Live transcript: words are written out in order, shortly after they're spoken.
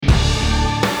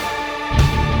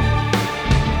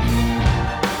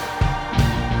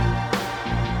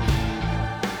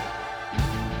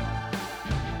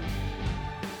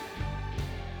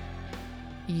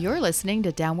listening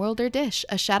to Downworlder Dish,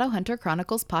 a Shadowhunter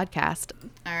Chronicles podcast.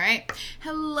 All right.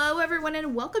 Hello, everyone,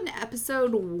 and welcome to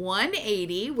episode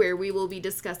 180, where we will be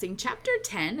discussing Chapter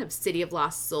 10 of City of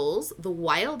Lost Souls, The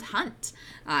Wild Hunt.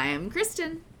 I'm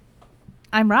Kristen.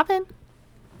 I'm Robin.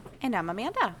 And I'm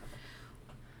Amanda.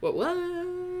 What?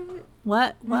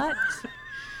 What?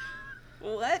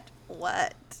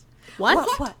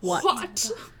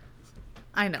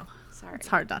 I know. Sorry. It's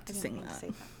hard not to sing that.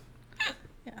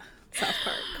 Yeah. South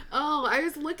Park. Oh, I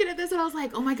was looking at this and I was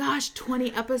like, oh my gosh,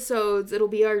 20 episodes. It'll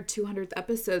be our 200th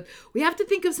episode. We have to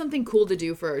think of something cool to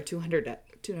do for our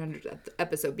 200th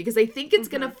episode, because I think it's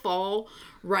going to fall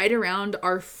right around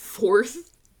our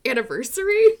 4th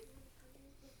anniversary.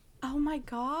 Oh my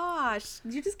gosh.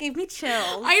 You just gave me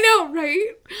chills. I know,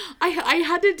 right? I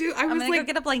had to do, I'm going to go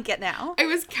get a blanket now. I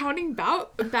was counting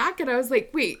back and I was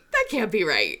like, wait, that can't be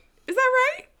right. Is that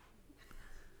right?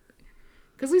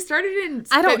 Because we started in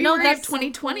February of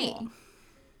 2020. So cool.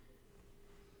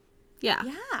 Yeah.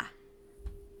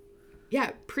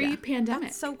 Yeah, pre-pandemic.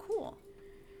 That's so cool.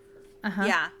 Uh-huh.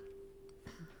 Yeah.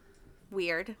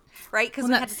 Weird. Right? Because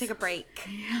we had to take a break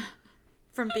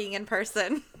from being in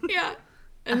person. Yeah.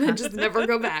 And then just never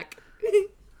go back.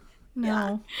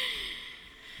 No.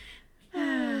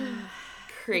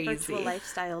 Crazy. Virtual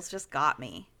lifestyles just got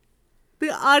me.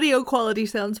 The audio quality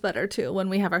sounds better, too, when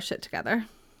we have our shit together.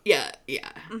 Yeah,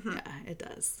 it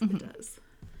does. Mm-hmm. It does.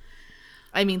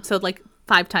 I mean, so like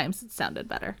 5 times it sounded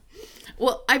better.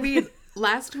 Well, I mean,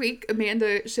 last week,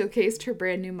 Amanda showcased her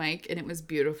brand new mic, and it was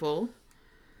beautiful.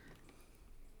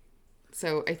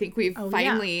 So I think we've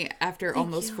finally, after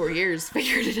almost 4 years,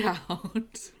 figured it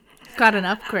out. Got an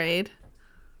upgrade.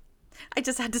 I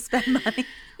just had to spend money.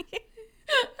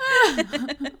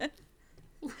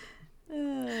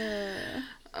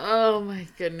 Oh my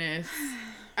goodness.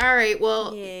 All right,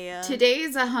 well,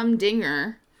 today's a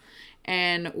humdinger,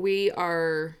 and we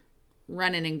are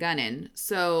running and gunning.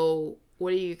 So what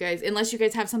do you guys, unless you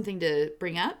guys have something to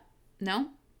bring up? No?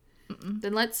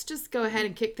 Then let's just go ahead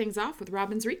and kick things off with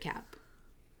Robin's recap.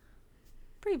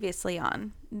 Previously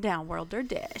on Downworlder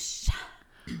Dish.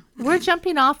 We're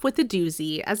jumping off with a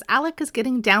doozy as Alec is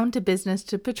getting down to business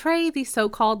to portray the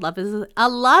so-called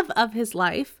love of his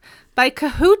life by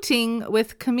cahooting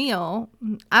with Camille.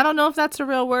 I don't know if that's a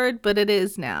real word, but it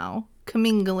is now.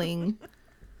 Commingling.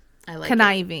 I like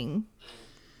conniving.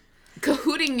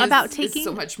 Cahooting is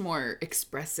so much more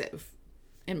expressive.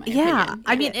 In my opinion.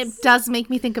 I mean, it does make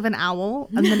me think of an owl,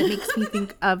 and then it makes me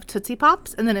think of Tootsie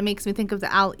Pops, and then it makes me think of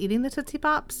the owl eating the Tootsie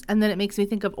Pops, and then it makes me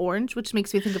think of orange, which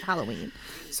makes me think of Halloween.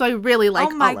 So I really like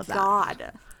all of that. Oh my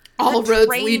god. All roads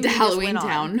lead to Halloween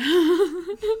Town.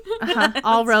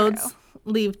 All roads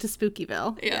lead to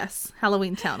Spookyville. Yeah. Yes,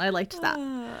 Halloween Town. I liked that.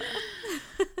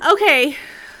 Okay,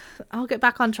 I'll get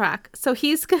back on track. So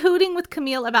he's cahooting with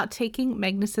Camille about taking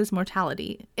Magnus's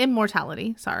immortality,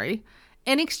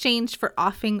 in exchange for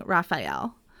offing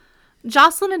Raphael.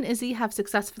 Jocelyn and Izzy have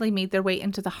successfully made their way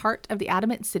into the heart of the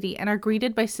Adamant City and are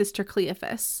greeted by Sister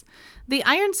Cleophas. The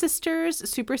Iron Sisters'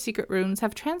 super secret runes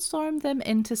have transformed them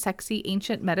into sexy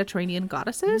ancient Mediterranean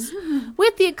goddesses,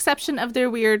 with the exception of their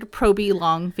weird proby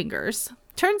long fingers.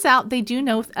 Turns out they do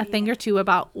know a thing or two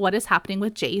about what is happening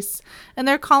with Jace, and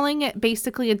they're calling it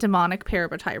basically a demonic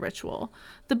parabatai ritual.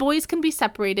 The boys can be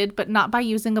separated, but not by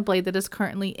using a blade that is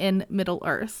currently in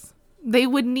Middle-earth. They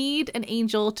would need an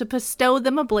angel to bestow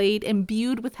them a blade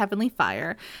imbued with heavenly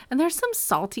fire. And there's some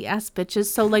salty-ass bitches,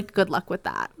 so, good luck with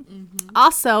that. Mm-hmm.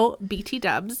 Also, BT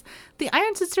dubs, the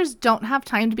Iron Sisters don't have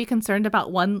time to be concerned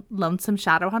about one lonesome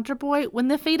Shadowhunter boy when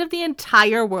the fate of the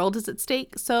entire world is at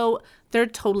stake, so they're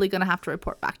totally going to have to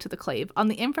report back to the Clave on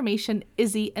the information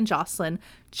Izzy and Jocelyn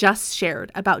just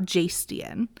shared about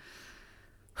Jastian.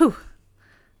 Whew.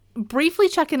 Briefly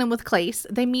checking in with Clace,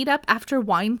 they meet up after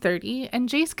wine 30, and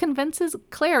Jace convinces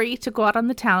Clary to go out on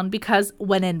the town because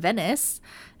when in Venice,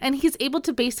 and he's able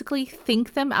to basically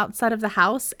think them outside of the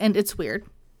house, and it's weird.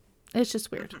 It's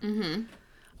just weird. Mm-hmm.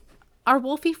 Our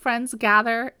wolfy friends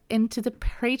gather into the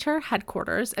Praetor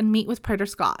headquarters and meet with Praetor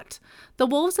Scott. The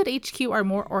wolves at HQ are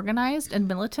more organized and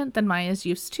militant than Maya's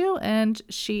used to, and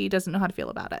she doesn't know how to feel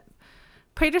about it.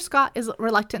 Praetor Scott is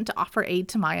reluctant to offer aid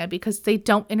to Maya because they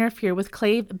don't interfere with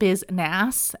Clave Biz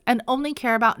Nass and only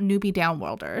care about newbie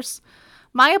downworlders.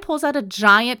 Maya pulls out a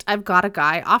giant I've got a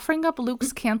guy, offering up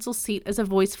Luke's cancel seat as a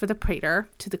voice for the Praetor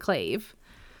to the Clave.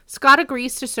 Scott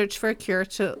agrees to search for a cure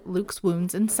to Luke's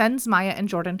wounds and sends Maya and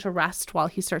Jordan to rest while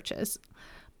he searches.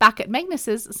 Back at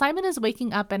Magnus's, Simon is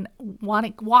waking up and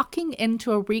walking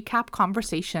into a recap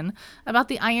conversation about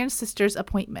the Iron Sisters'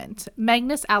 appointment.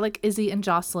 Magnus, Alec, Izzy, and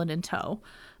Jocelyn in tow.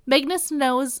 Magnus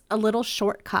knows a little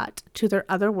shortcut to their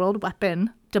otherworld weapon,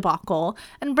 debacle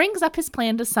and brings up his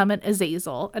plan to summon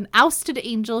Azazel, an ousted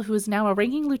angel who is now a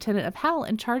ranking lieutenant of hell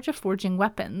in charge of forging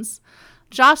weapons.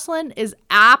 Jocelyn is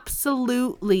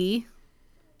absolutely,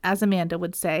 as Amanda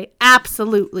would say,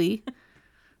 absolutely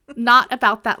not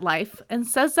about that life, and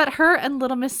says that her and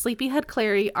Little Miss Sleepyhead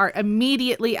Clary are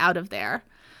immediately out of there.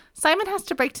 Simon has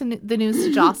to break the news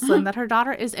to Jocelyn that her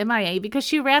daughter is MIA because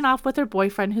she ran off with her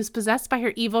boyfriend who's possessed by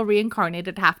her evil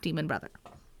reincarnated half-demon brother.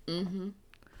 Mm-hmm.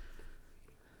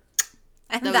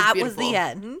 And that was the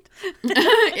end.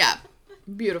 Yeah.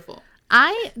 Beautiful.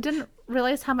 I didn't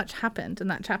realize how much happened in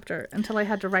that chapter until I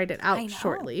had to write it out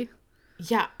shortly.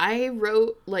 Yeah, I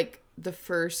wrote like the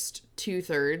first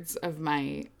 2/3 of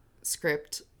my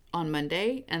script on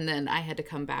Monday, and then I had to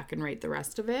come back and write the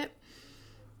rest of it.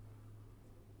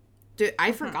 Dude,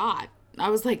 I forgot. I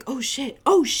was like, oh shit.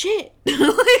 Like,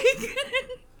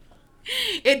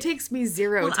 it takes me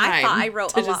zero time. I thought I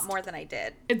wrote a lot more than I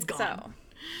did. It's gone.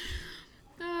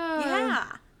 So.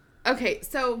 Yeah. Okay,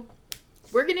 so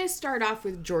we're going to start off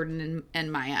with Jordan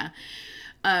and Maya.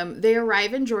 They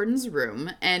arrive in Jordan's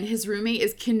room, and his roommate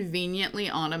is conveniently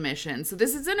on a mission. So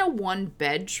this isn't a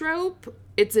 1-bed trope.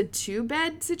 It's a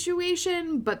 2-bed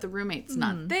situation, but the roommate's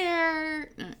not there.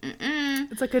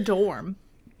 It's like a dorm.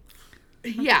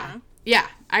 Yeah. Yeah.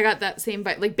 I got that same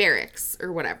vibe. Like barracks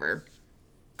or whatever.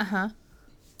 Uh-huh.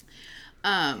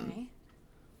 Okay.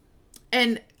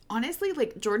 And honestly,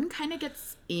 like, Jordan kind of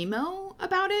gets emo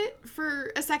about it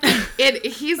for a second. And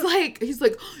he's like,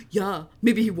 yeah,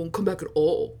 maybe he won't come back at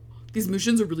all. These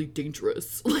missions are really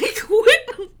dangerous. Like, what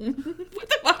the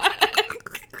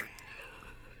fuck?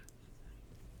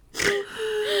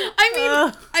 I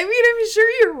mean, I'm sure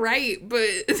you're right,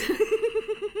 but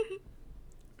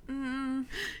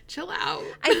chill out.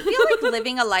 I feel like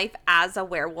living a life as a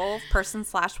werewolf,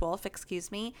 person/wolf,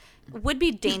 would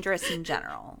be dangerous in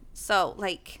general. So,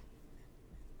 like,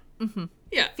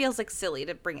 yeah, feels like silly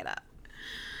to bring it up.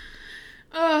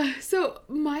 So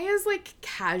Maya's like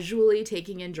casually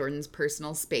taking in Jordan's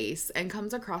personal space and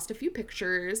comes across a few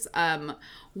pictures. And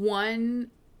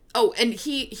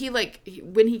he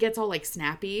when he gets all like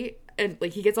snappy and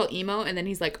like he gets all emo, and then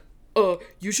he's like,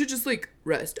 you should just like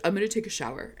rest. I'm gonna take a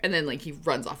shower. And then like he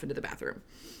runs off into the bathroom,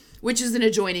 which is an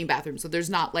adjoining bathroom. So there's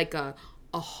not like a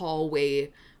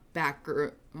hallway back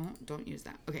or don't use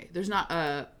that. Okay. There's not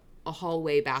a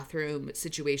hallway bathroom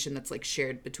situation that's like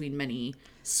shared between many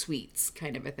suites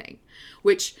kind of a thing,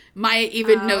 which Maya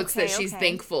even notes that she's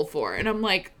thankful for. And I'm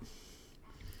like,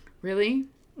 really?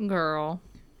 Girl.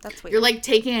 That's weird. You're like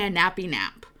taking a nappy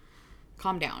nap.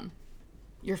 Calm down.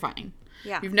 You're fine.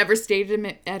 Yeah. You've never stayed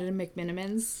at a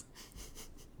McMiniman's?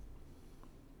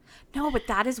 No, but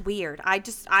that is weird. I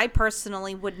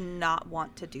personally would not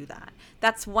want to do that.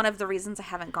 That's one of the reasons I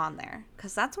haven't gone there,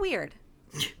 because that's weird.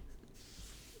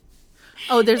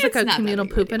 Oh, there's like a communal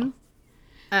pooping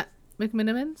at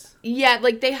McMiniman's? Yeah,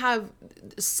 like they have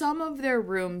some of their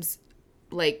rooms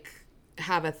like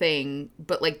have a thing,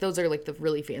 but like those are like the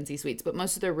really fancy suites. But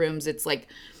most of their rooms, it's like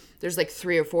there's like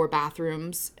 3 or 4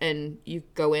 bathrooms, and you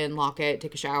go in, lock it,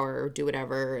 take a shower, do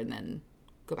whatever, and then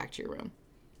go back to your room.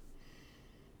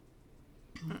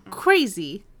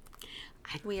 Crazy.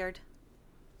 Weird.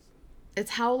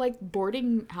 It's how like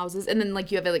boarding houses, and then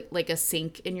like you have like a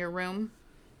sink in your room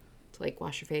to like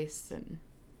wash your face and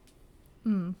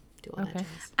do all that jazz.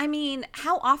 I mean,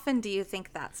 how often do you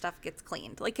think that stuff gets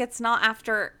cleaned? Like, it's not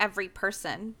after every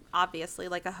person, obviously,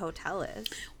 like a hotel is.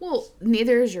 Well,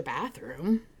 neither is your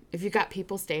bathroom. If you got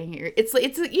people staying here, it's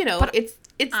you know, but it's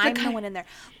I'm the one in there.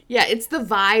 Yeah, it's the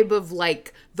vibe of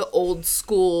like the old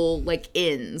school like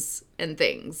inns and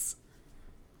things.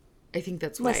 I think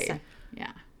that's why. Listen,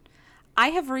 yeah.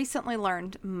 I have recently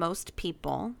learned most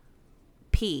people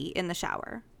pee in the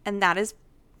shower, and that is,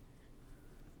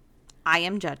 I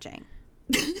am judging.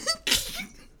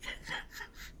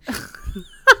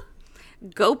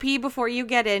 Go pee before you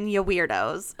get in, you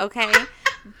weirdos, okay?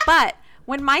 But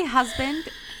when my husband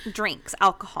drinks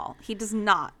alcohol, he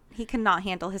cannot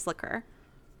handle his liquor,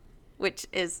 which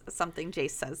is something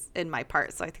Jace says in my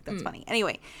part, so I think that's funny.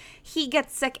 Anyway, he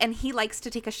gets sick, and he likes to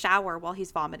take a shower while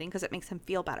he's vomiting because it makes him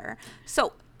feel better.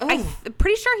 So I'm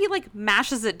pretty sure he, like,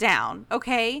 mashes it down,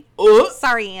 okay?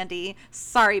 Sorry, Andy.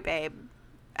 Sorry, babe.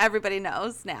 Everybody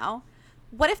knows now.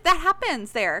 What if that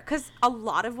happens there? Because a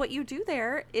lot of what you do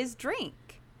there is drink.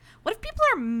 What if people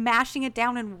are mashing it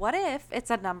down, and what if it's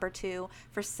a number 2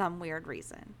 for some weird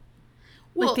reason?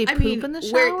 Well, like they poop in the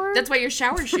shower? That's why your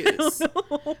shower shoes.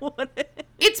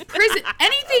 It's prison.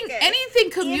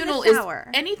 Anything communal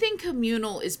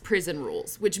is prison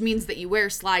rules, which means that you wear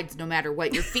slides no matter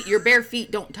what. Your bare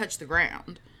feet don't touch the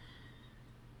ground.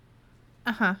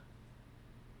 Uh-huh.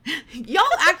 Y'all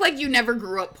act like you never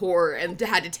grew up poor and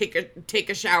had to take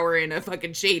a shower in a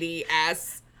fucking shady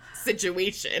ass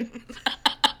situation.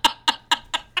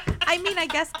 I mean, I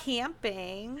guess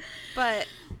camping, but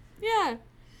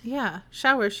yeah,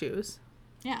 shower shoes.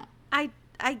 Yeah. I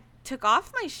took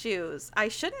off my shoes. I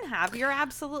shouldn't have. You're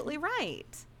absolutely right.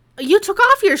 You took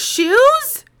off your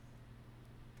shoes?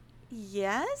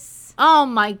 Yes. Oh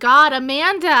my God,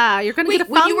 Amanda, you're gonna get a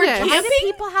fungus. You were Why do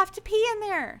people have to pee in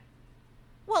there?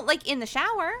 Well, like in the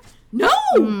shower.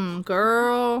 No,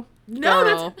 girl.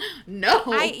 no.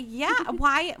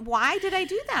 Why did I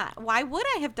do that? Why would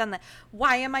I have done that?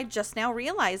 Why am I just now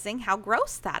realizing how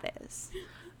gross that is?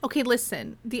 Okay,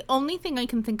 listen. The only thing I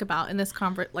can think about in this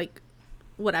context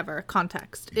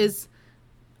is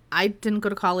I didn't go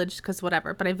to college because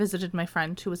whatever, but I visited my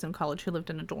friend who was in college who lived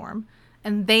in a dorm,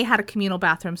 and they had a communal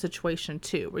bathroom situation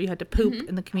too, where you had to poop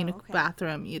in the communal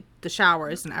bathroom, the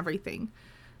showers and everything.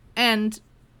 And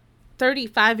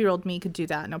 35-year-old me could do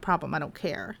that, no problem. I don't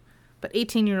care. But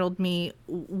 18-year-old me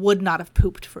would not have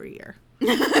pooped for a year.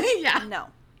 Yeah. No.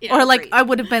 Yeah, or like I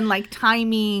would have been like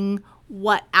timing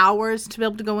what hours to be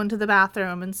able to go into the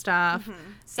bathroom and stuff.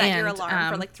 Set your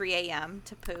alarm for like 3 a.m.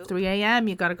 to poop. 3 a.m.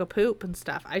 you gotta go poop and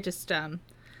stuff. I just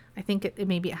I think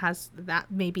it has that.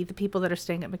 Maybe the people that are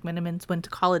staying at McMinimans went to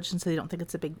college and so they don't think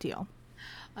it's a big deal.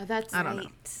 That's I don't know.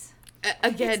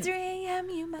 Again, it's 3 a.m.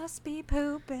 You must be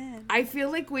pooping. I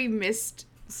feel like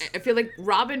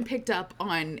Robin picked up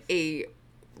on a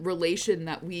relation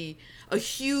a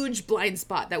huge blind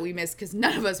spot that we missed because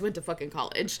none of us went to fucking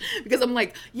college. Because I'm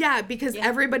like, because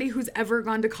everybody who's ever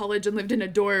gone to college and lived in a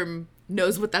dorm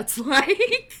knows what that's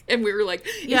like. And we were like,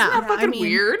 isn't that fucking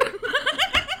weird?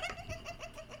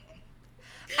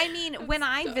 I mean, when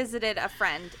I visited a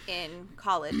friend in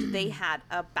college, they had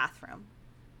a bathroom.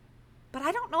 But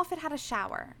I don't know if it had a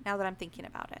shower, now that I'm thinking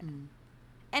about it.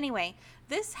 Anyway,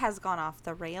 this has gone off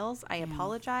the rails. I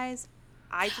apologize.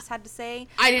 I just had to say,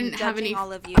 I didn't have any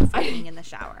all of you for being in the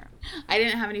shower. I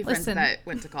didn't have any friends that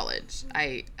went to college.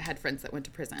 I had friends that went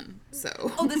to prison.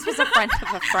 So this was a friend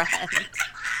of a friend.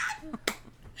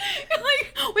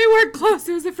 Like, we weren't close.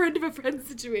 It was a friend of a friend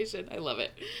situation. I love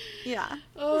it. Yeah.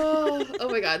 Oh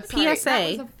my God. Sorry. PSA. That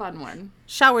was a fun one.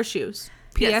 Shower shoes.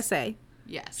 PSA.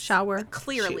 Yes. Shower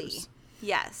Clearly. shoes.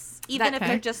 Yes. Even if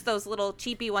they're just those little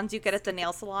cheapy ones you get at the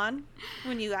nail salon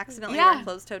when you accidentally wear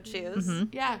closed-toed shoes.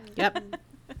 Yeah. Yep.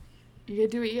 You gotta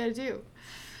do what you gotta do.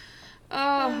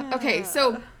 Oh, okay.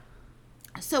 So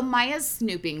Maya's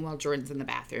snooping while Jordan's in the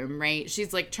bathroom, right?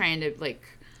 She's like trying to like,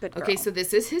 okay, so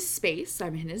this is his space.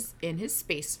 I'm in his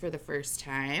space for the first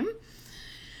time.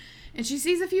 And she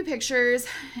sees a few pictures,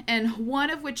 and one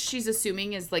of which she's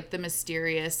assuming is like the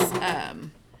mysterious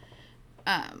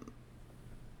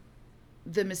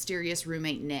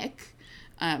roommate Nick.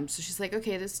 So she's like,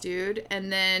 okay, this dude.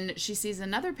 And then she sees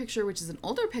another picture, which is an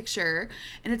older picture,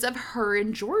 and it's of her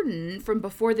and Jordan from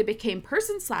before they became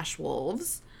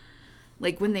person/wolves.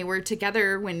 Like when they were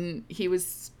together when he was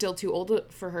still too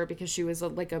old for her because she was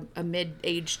a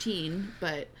mid-age teen.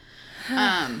 But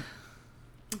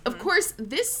of course,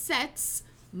 this sets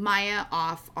Maya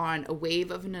off on a wave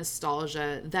of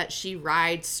nostalgia that she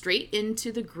rides straight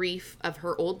into the grief of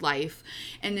her old life,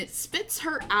 and it spits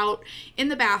her out in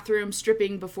the bathroom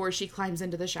stripping before she climbs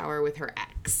into the shower with her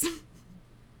ex.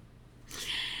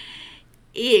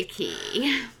 Icky.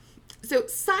 So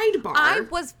sidebar. I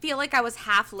feel like I was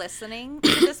half listening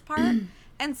to this part,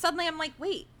 and suddenly I'm like,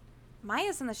 wait,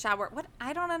 Maya's in the shower. What?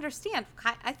 I don't understand.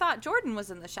 I thought Jordan was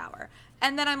in the shower.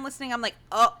 And then I'm listening. I'm like,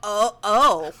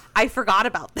 oh, I forgot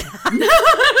about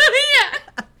that.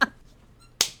 Yeah.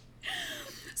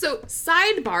 So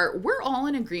sidebar, we're all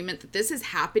in agreement that this is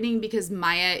happening because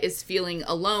Maya is feeling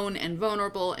alone and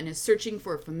vulnerable and is searching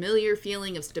for a familiar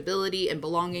feeling of stability and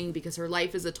belonging because her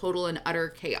life is a total and utter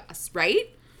chaos,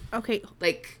 right? Okay.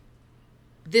 Like,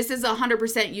 this is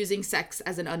 100% using sex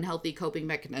as an unhealthy coping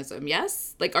mechanism,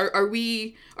 yes? Like, are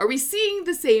we seeing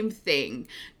the same thing?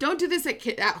 Don't do this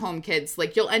at home, kids.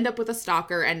 Like, you'll end up with a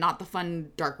stalker and not the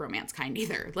fun, dark romance kind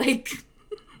either. Like,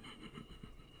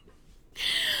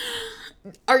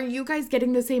 are you guys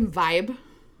getting the same vibe?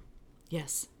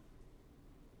 Yes.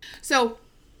 So,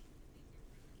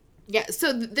 yeah,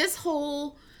 so this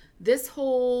whole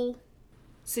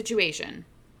situation...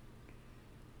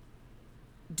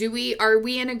 Are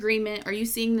we in agreement? Are you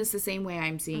seeing this the same way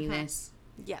I'm seeing this?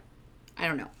 Yep. I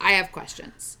don't know. I have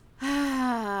questions.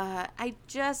 I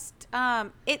just,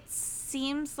 it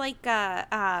seems like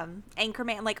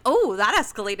Anchorman, like, oh, that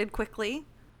escalated quickly.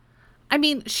 I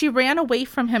mean, she ran away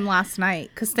from him last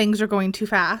night because things are going too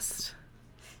fast.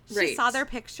 She saw their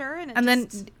picture and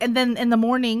then in the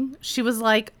morning she was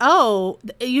like, "Oh,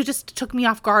 you just took me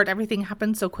off guard. Everything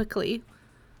happened so quickly."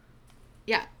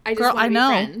 Yeah, I just want to be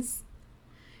friends.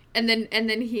 And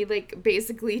then he like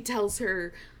basically tells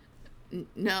her,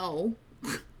 "No."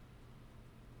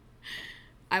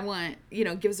 I want,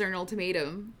 gives her an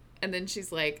ultimatum. And then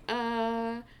she's like,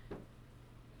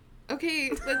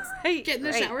 okay, let's get in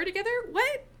the shower together.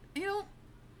 What?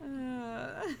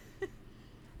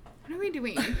 What are we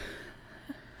doing?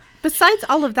 Besides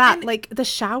all of that, like the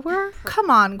shower? Come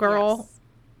on, girl.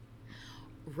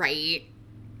 Yes. Right.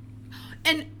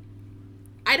 And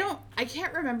I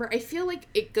can't remember. I feel like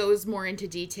it goes more into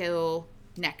detail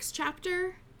next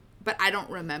chapter, but I don't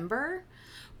remember.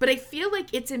 But I feel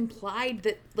like it's implied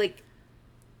that, like,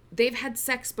 they've had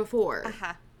sex before.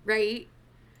 Uh-huh. Right?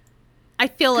 I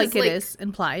feel like it is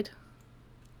implied.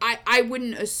 I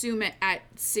wouldn't assume it at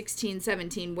 16,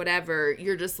 17, whatever.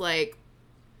 You're just like,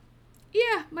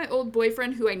 yeah, my old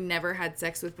boyfriend who I never had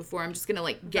sex with before, I'm just going to,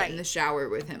 like, get in the shower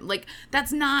with him. Like,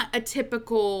 that's not a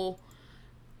typical,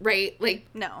 right? Like,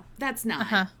 no. That's not.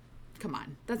 Uh-huh. Come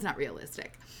on. That's not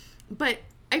realistic. But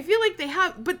I feel like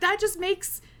but that just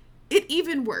makes it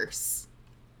even worse.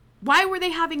 Why were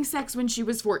they having sex when she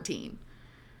was 14?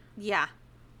 Yeah.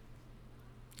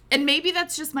 And maybe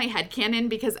that's just my headcanon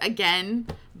because, again,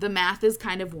 the math is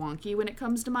kind of wonky when it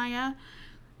comes to Maya.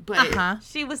 But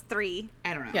she was 3.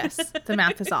 I don't know. Yes, the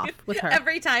math is off with her.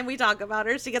 Every time we talk about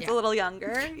her, she gets a little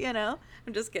younger, I'm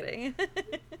just kidding.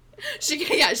 She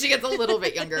gets a little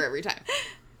bit younger every time.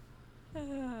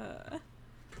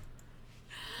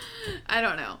 I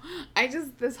don't know.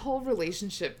 This whole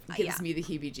relationship gives me the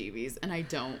heebie-jeebies, and I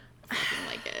don't fucking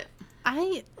like it.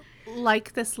 I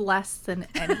like this less than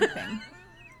anything.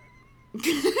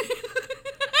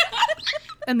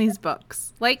 In these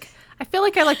books. Like, I feel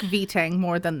like I like Vitang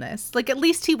more than this. Like, at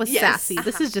least he was sassy.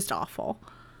 This is just awful.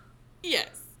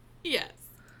 Yes.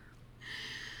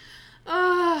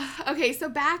 Okay, so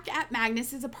back at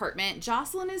Magnus's apartment,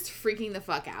 Jocelyn is freaking the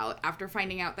fuck out after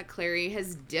finding out that Clary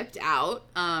has dipped out,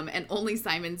 and only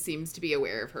Simon seems to be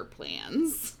aware of her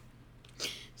plans.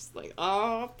 She's like,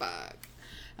 oh, fuck.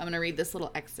 I'm going to read this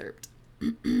little excerpt.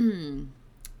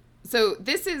 So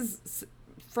this is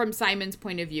from Simon's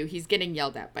point of view. He's getting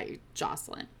yelled at by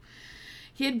Jocelyn.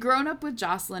 He had grown up with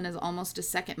Jocelyn as almost a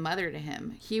second mother to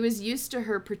him. He was used to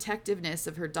her protectiveness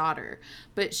of her daughter,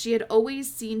 but she had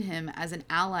always seen him as an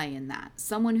ally in that,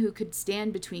 someone who could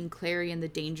stand between Clary and the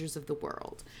dangers of the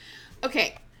world.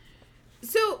 Okay,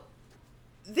 so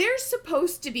they're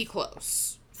supposed to be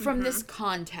close from this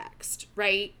context,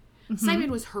 right? Mm-hmm.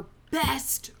 Simon was her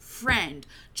best friend.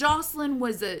 Jocelyn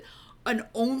was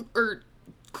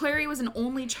Clary was an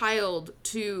only child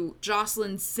to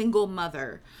Jocelyn's single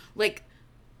mother. Like,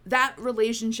 that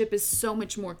relationship is so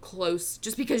much more close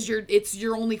just because it's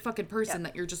your only fucking person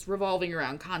that you're just revolving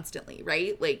around constantly,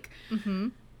 right? Like,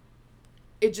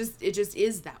 it just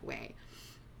is that way.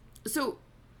 So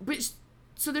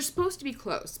they're supposed to be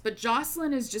close, but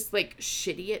Jocelyn is just like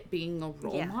shitty at being a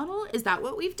role model. Is that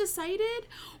what we've decided?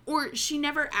 Or she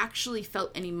never actually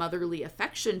felt any motherly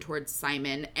affection towards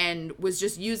Simon and was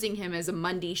just using him as a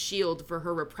Mundy shield for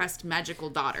her repressed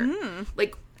magical daughter.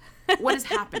 Like, what is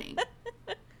happening?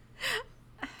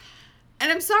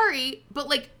 And I'm sorry, but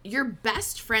like, your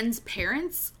best friend's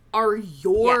parents are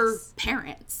your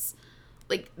parents.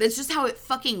 Like, that's just how it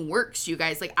fucking works, you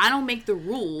guys. Like, I don't make the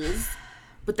rules.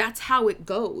 But that's how it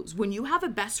goes. When you have a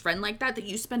best friend like that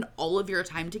you spend all of your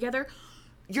time together,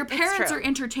 your parents are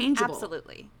interchangeable.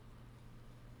 Absolutely.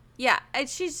 Yeah,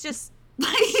 she's just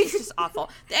awful.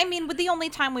 I mean, the only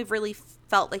time we've really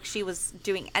felt like she was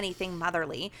doing anything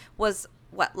motherly was,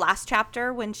 last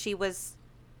chapter when she was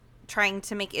trying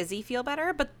to make Izzy feel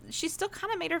better, but she still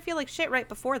kind of made her feel like shit right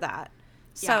before that.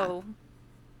 So.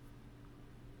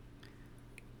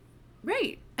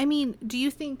 Right. I mean, do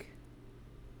you think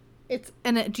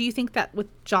that with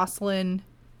Jocelyn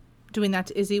doing that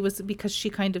to Izzy was because she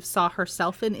kind of saw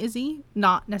herself in Izzy,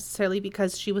 not necessarily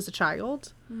because she was a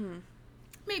child?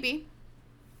 Maybe.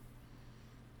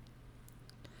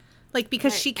 Like,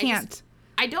 because she can't.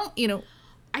 I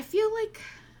feel like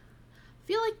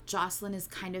Jocelyn has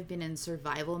kind of been in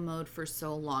survival mode for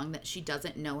so long that she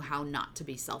doesn't know how not to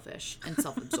be selfish and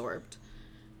self-absorbed.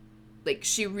 Like,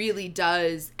 she really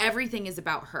does. Everything is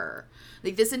about her.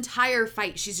 Like, this entire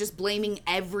fight, she's just blaming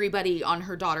everybody on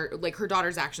her daughter, like, her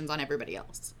daughter's actions on everybody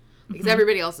else. Because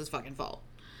everybody else's fucking fault.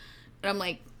 And I'm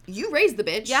like, you raised the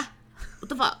bitch. Yeah. What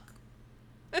the fuck?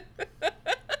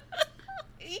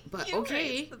 But you okay.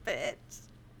 Raised the bitch.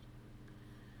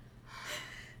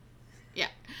 Yeah.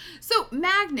 So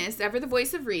Magnus, ever the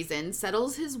voice of reason,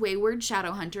 settles his wayward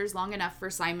Shadowhunters long enough for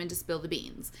Simon to spill the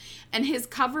beans. And his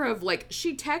cover of, like,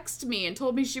 she texted me and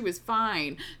told me she was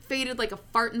fine, faded like a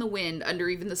fart in the wind under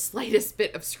even the slightest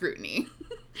bit of scrutiny.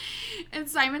 And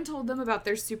Simon told them about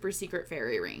their super secret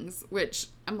fairy rings, which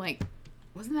I'm like,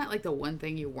 wasn't that, like, the one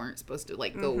thing you weren't supposed to,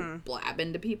 like, go blab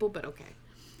into people? But okay.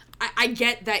 I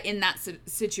get that in that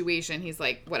situation, he's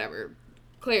like, whatever.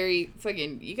 Clary,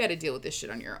 fucking, you got to deal with this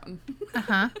shit on your own.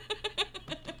 Uh-huh.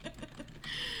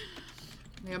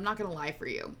 I'm not going to lie for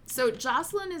you. So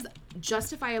Jocelyn is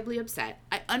justifiably upset.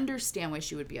 I understand why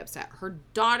she would be upset. Her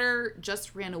daughter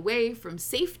just ran away from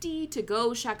safety to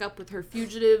go shack up with her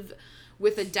fugitive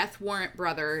with a death warrant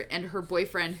brother and her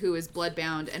boyfriend who is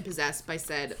bloodbound and possessed by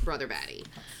said brother baddie.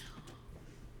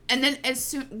 And then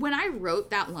when I wrote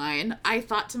that line, I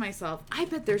thought to myself, I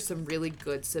bet there's some really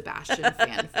good Sebastian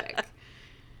fanfic.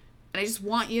 And I just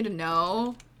want you to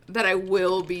know that I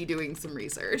will be doing some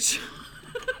research.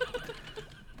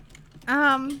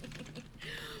 I'm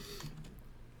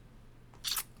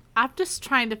just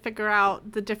trying to figure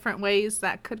out the different ways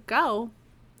that could go.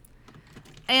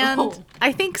 And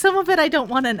I think some of it I don't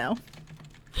want to know.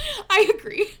 I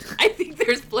agree. I think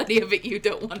there's plenty of it you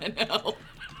don't want to know.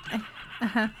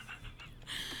 Uh-huh.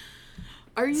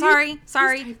 Are you?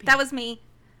 Sorry. That was me.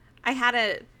 I had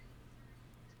a...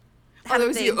 that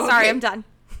was you. Okay. Sorry, I'm done.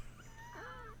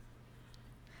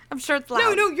 I'm sure it's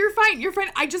loud. No, you're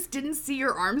fine. I just didn't see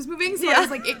your arms moving, so I was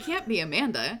like, it can't be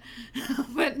Amanda.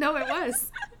 But no, it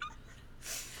was.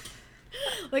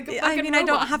 Like a fucking robot. I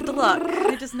don't have to look.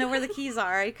 I just know where the keys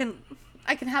are. I can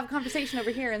have a conversation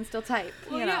over here and still type.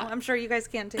 Well, you know, I'm sure you guys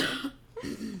can too.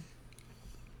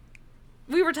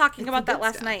 We were talking about that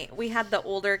last night. We had the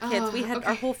older kids.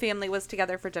 Our whole family was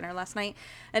together for dinner last night,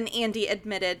 and Andy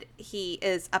admitted he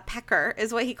is a pecker,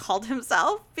 is what he called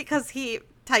himself, because he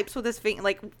types with his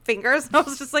fingers. I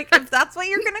was just like, if that's what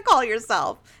you're gonna call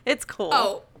yourself, it's cool.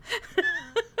 Oh.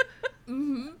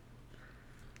 Mm-hmm.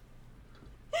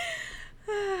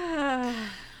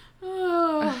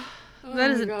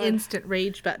 That is an instant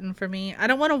rage button for me. I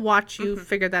don't want to watch you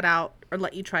figure that out or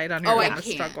let you try it on your own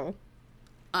struggle.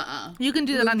 You can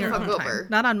do that on your own time.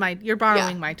 Not on my... You're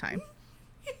borrowing my time.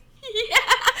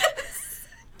 Yes!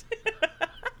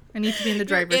 I need to be in the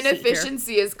driver's seat here.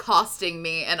 Inefficiency is costing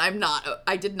me, and I'm not...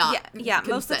 I did not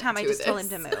most of the time I just tell him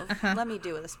to move. Uh-huh. Let me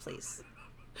do this, please.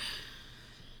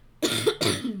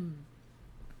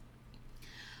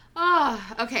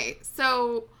 Okay.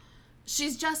 So,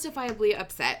 she's justifiably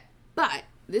upset, but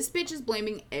this bitch is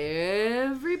blaming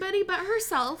everybody but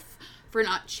herself for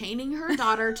not chaining her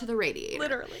daughter to the radiator.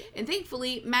 Literally. And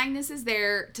thankfully, Magnus is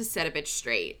there to set a bitch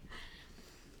straight.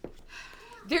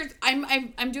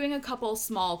 I'm doing a couple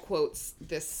small quotes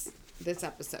this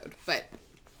episode, but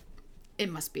it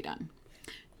must be done.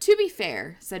 To be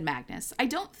fair, said Magnus, I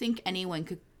don't think anyone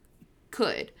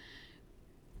could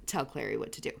tell Clary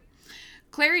what to do.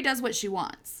 Clary does what she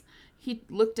wants. He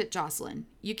looked at Jocelyn.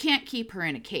 You can't keep her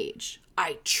in a cage.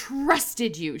 I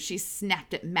trusted you, she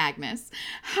snapped at Magnus.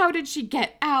 How did she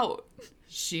get out?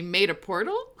 She made a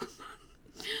portal?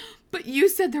 But you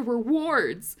said there were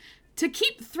wards. To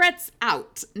keep threats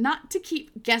out, not to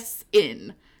keep guests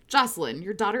in. Jocelyn,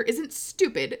 your daughter isn't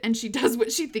stupid, and she does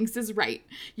what she thinks is right.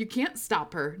 You can't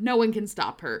stop her. No one can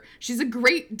stop her. She's a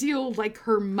great deal like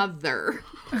her mother.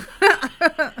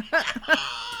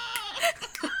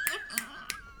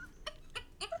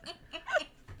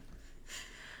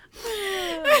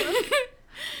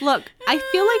 Look, I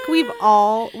feel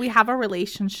like we have a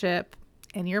relationship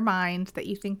in your mind that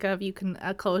you think of. You can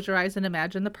close your eyes and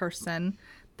imagine the person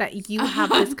that you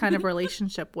have this kind of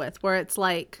relationship with, where it's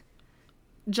like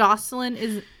Jocelyn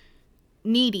is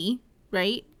needy,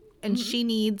 right? And she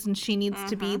needs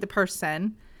to be the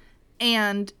person.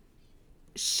 And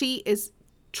she is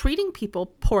treating people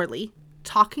poorly,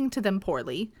 talking to them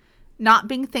poorly, not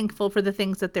being thankful for the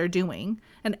things that they're doing.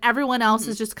 And everyone else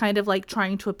is just kind of like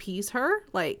trying to appease her.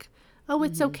 Like, oh,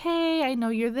 it's okay. I know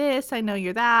you're this. I know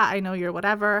you're that. I know you're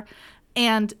whatever.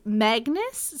 And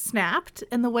Magnus snapped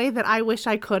in the way that I wish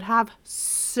I could have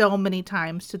so many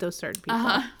times to those certain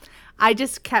people. I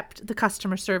just kept the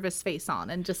customer service face on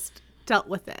and just dealt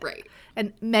with it. Right.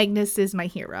 And Magnus is my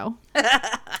hero.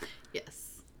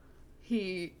 Yes.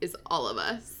 He is all of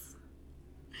us.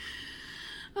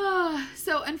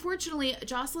 So, unfortunately,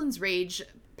 Jocelyn's rage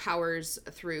powers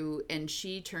through and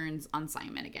she turns on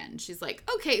Simon again. She's like,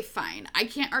 okay, fine. I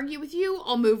can't argue with you.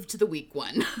 I'll move to the weak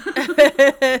one.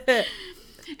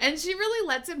 And she really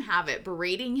lets him have it,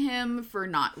 berating him for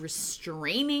not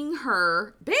restraining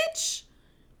her. Bitch!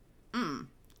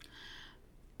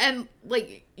 And,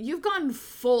 like, you've gone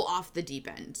full off the deep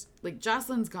end. Like,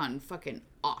 Jocelyn's gone fucking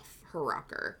off her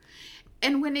rocker.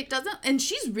 And when it doesn't, and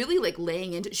she's really, like,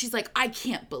 laying into, she's like, I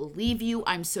can't believe you.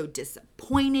 I'm so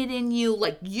disappointed in you.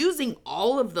 Like, using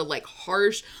all of the, like,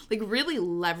 harsh, like, really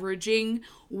leveraging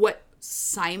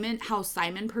how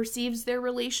Simon perceives their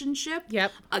relationship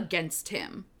against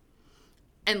him.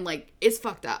 And, like, it's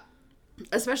fucked up.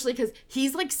 Especially because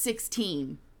he's, like,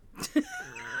 16.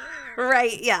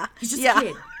 Right, yeah. He's just a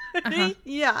kid. Uh-huh.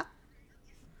 Yeah.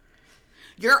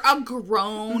 You're a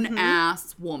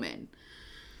grown-ass woman.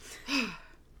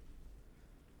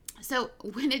 So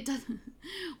when it doesn't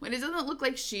look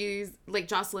like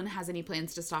Jocelyn has any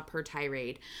plans to stop her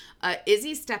tirade,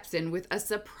 Izzy steps in with a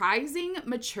surprising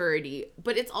maturity,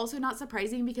 but it's also not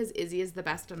surprising because Izzy is the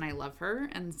best and I love her,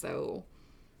 and so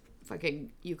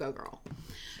fucking you go, girl.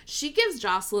 She gives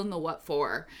Jocelyn the what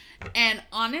for, and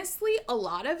honestly, a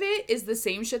lot of it is the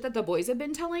same shit that the boys have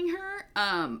been telling her,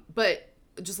 but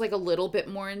just like a little bit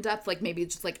more in depth, like maybe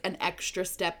just like an extra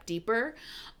step deeper.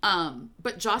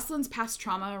 But Jocelyn's past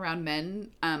trauma around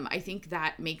men, I think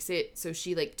that makes it so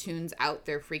she like tunes out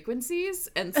their frequencies,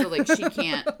 and so like she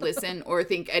can't listen or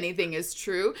think anything is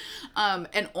true,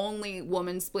 and only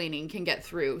woman-splaining can get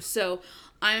through. So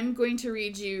I'm going to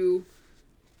read you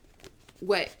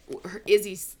what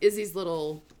Izzy's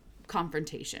little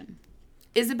confrontation.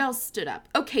 Isabel stood up.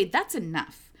 Okay, that's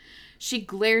enough. She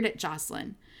glared at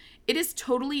Jocelyn. It is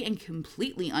totally and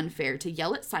completely unfair to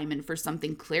yell at Simon for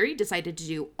something Clary decided to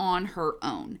do on her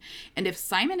own. And if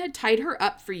Simon had tied her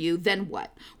up for you, then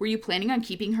what? Were you planning on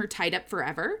keeping her tied up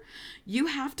forever? You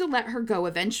have to let her go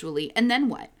eventually, and then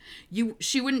what?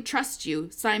 She wouldn't trust you,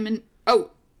 Simon.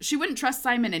 Oh, she wouldn't trust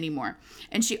Simon anymore.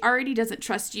 And she already doesn't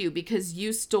trust you because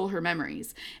you stole her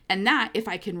memories. And that, if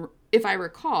I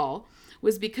recall,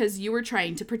 was because you were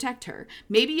trying to protect her.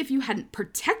 Maybe if you hadn't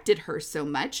protected her so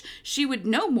much, she would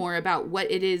know more about what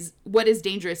is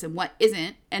dangerous and what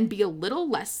isn't, and be a little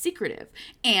less secretive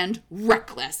and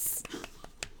reckless.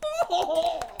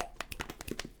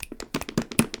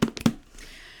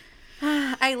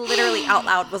 I literally out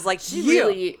loud was like,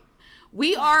 really,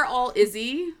 we are all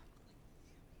Izzy,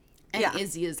 and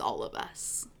Izzy is all of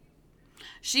us.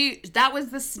 That was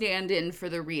the stand-in for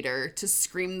the reader to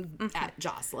scream at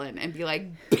Jocelyn and be like,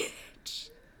 bitch.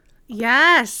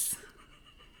 Yes.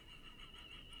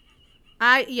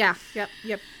 Yep.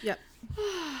 Yeah.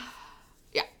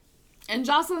 And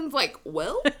Jocelyn's like,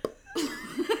 well,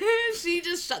 she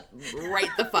just shut right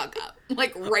the fuck up.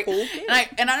 Like, right. Okay.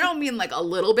 And I don't mean like a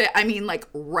little bit. I mean like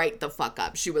right the fuck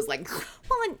up. She was like,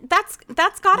 well, and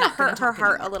that's gotta hurt her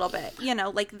heart a little bit. You know,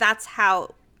 like that's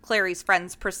how Clary's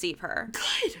friends perceive her.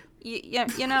 Good.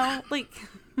 You know, like.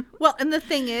 Well, and the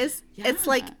thing is, it's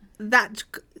like that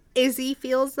Izzy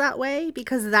feels that way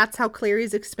because that's how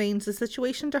Clary's explains the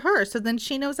situation to her. So then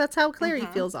she knows that's how Clary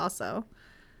feels also.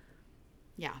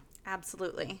 Yeah.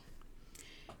 Absolutely.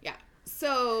 Yeah.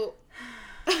 So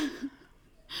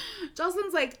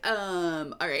Jocelyn's like,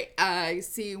 all right, I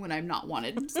see you when I'm not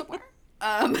wanted somewhere.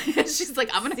 She's like,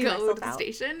 I'm going to go to the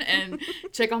station and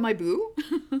check on my boo.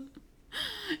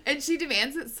 And she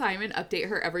demands that Simon update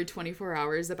her every 24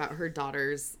 hours about her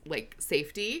daughter's like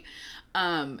safety.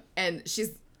 And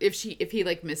if he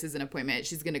like misses an appointment,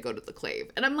 she's going to go to the clave.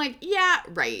 And I'm like, yeah,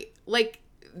 right. Like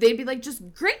they'd be like,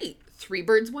 just great. 3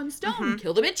 birds, 1 stone.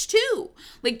 Kill the bitch too.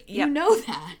 Like, you know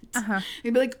that.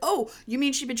 They'd be like, oh, you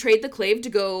mean she betrayed the clave to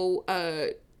go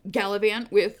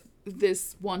gallivant with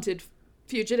this wanted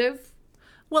fugitive?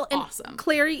 Well, awesome. And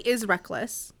Clary is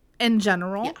reckless in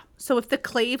general. Yeah. So if the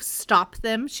clave stopped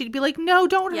them, she'd be like, no,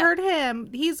 don't hurt him.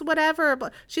 He's whatever.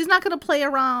 But she's not going to play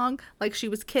along like she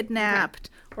was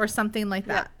kidnapped or something like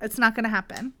that. It's not going to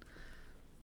happen.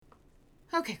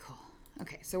 Okay, cool.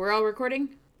 Okay, so we're all recording?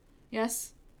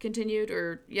 Yes? Continued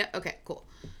or okay, cool.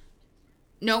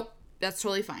 Nope, that's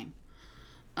totally fine.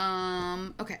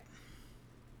 Okay.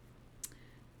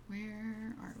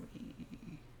 Where are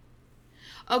we?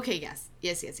 Okay, yes.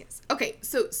 Okay,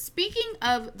 so speaking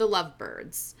of the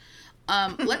lovebirds,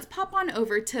 let's pop on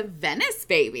over to Venice,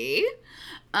 baby.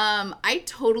 I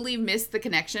totally missed the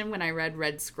connection when I read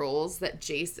Red Scrolls that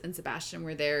Jace and Sebastian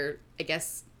were there, I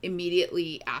guess,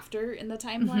 immediately after in the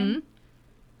timeline.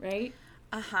 Right?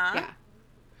 Yeah.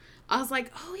 I was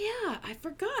like, oh yeah, I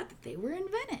forgot that they were in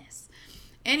Venice.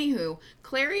 Anywho,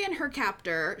 Clary and her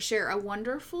captor share a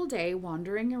wonderful day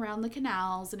wandering around the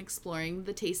canals and exploring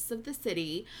the tastes of the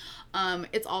city.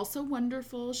 It's also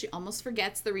wonderful. She almost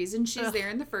forgets the reason she's there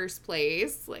in the first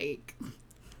place. Like,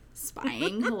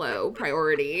 spying, hello,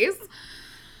 priorities.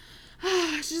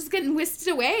 She's just getting whisked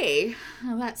away.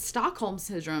 That Stockholm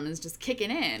syndrome is just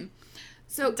kicking in.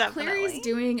 So Clary's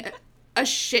doing a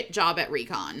shit job at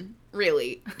recon.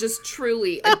 Really, just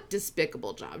truly a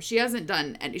despicable job. She hasn't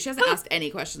asked any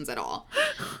questions at all.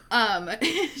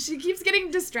 She keeps getting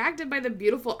distracted by the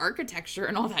beautiful architecture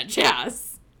and all that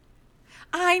jazz.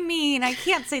 I mean, I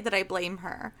can't say that I blame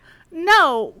her.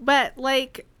 No, but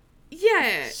like,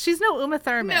 yeah, she's no Uma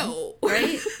Thurman. No,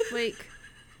 right? Like,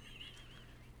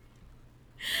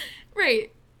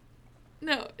 right?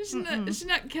 No, she's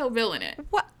not Kill Bill in it.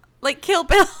 What? Like Kill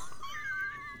Bill?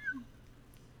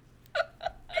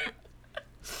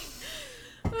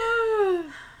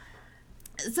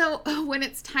 So when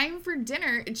it's time for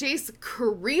dinner, Jace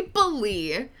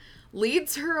creepily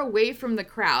leads her away from the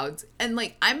crowds, and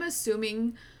like I'm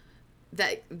assuming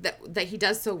that he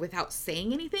does so without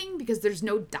saying anything because there's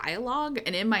no dialogue.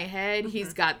 And in my head,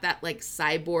 he's got that like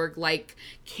cyborg, like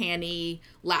canny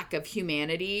lack of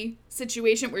humanity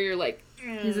situation where you're like,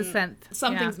 he's a synth.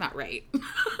 Something's not right.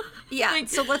 Yeah. Like,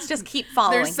 so let's just keep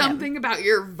following. There's something about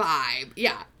your vibe,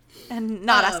 yeah, and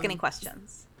not ask any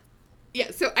questions.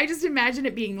 Yeah, so I just imagine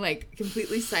it being, like,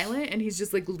 completely silent, and he's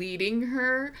just, like, leading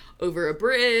her over a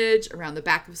bridge, around the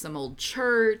back of some old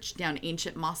church, down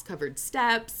ancient moss-covered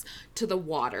steps, to the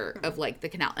water of, like, the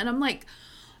canal. And I'm like,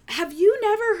 have you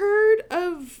never heard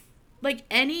of, like,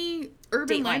 any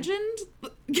urban legend?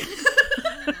 Yeah.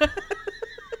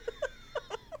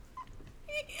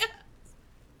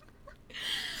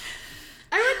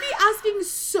 I would be asking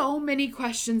so many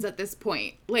questions at this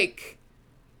point. Like...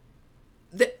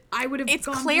 that I would have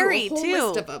gone Clary, through a whole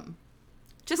list of them.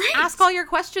 Just ask all your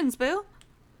questions, boo.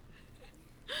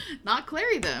 Not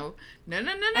Clary, though. No.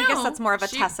 I guess that's more of a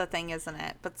Tessa thing, isn't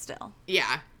it? But still.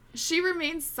 Yeah. She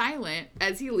remains silent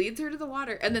as he leads her to the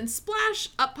water. And then splash,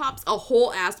 up pops a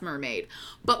whole ass mermaid.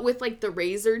 But with, like, the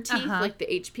razor teeth, like the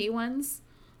HP ones.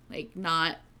 Like,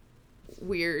 not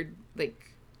weird,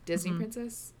 like, Disney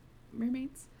princess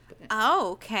mermaids. But,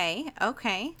 oh, okay.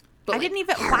 But I didn't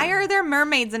even. Why are there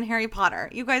mermaids in Harry Potter?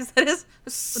 You guys, that is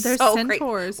there's so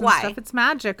centaurs great. and stuff. It's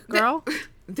magic, girl.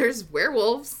 There's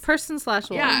werewolves. Person/wolves.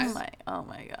 Yeah. Oh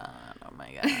my god.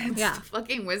 It's yeah.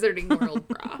 fucking wizarding world,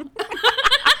 brah.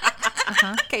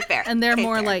 Okay, fair. And they're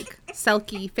more like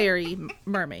Selkie fairy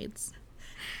mermaids.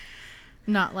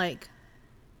 Not like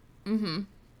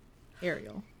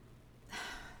Ariel.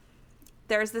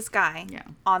 There's this guy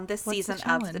on this season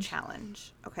of the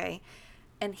challenge, okay?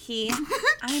 And he,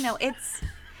 I know,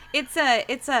 it's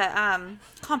a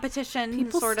competition.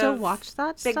 People sort still of watch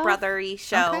that Big stuff? Brother-y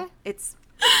show. Okay. It's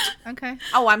okay.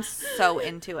 Oh, I'm so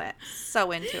into it.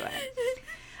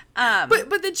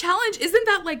 But the challenge, isn't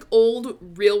that like old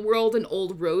Real World and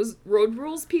old Road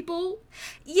Rules people?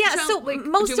 Yeah, so like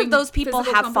most of those people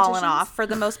have fallen off for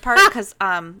the most part because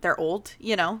they're old,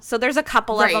 you know. So there's a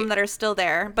couple of them that are still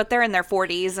there, but they're in their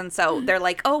 40s, and so they're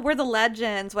like, oh, we're the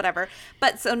legends, whatever.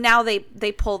 But so now they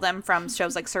pull them from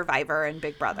shows like Survivor and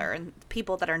Big Brother and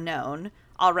people that are known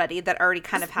already that already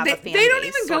kind of have a fan base. They don't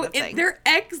even go in.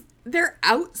 They're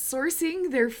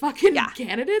outsourcing their fucking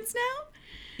candidates now?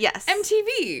 Yes.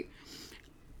 MTV.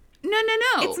 No.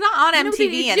 It's not on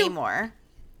MTV anymore.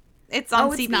 It's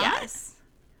on CBS. Not?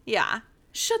 Yeah.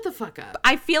 Shut the fuck up.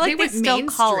 I feel like they still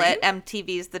call it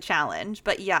MTV's The Challenge,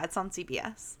 but yeah, it's on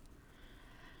CBS.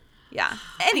 Yeah.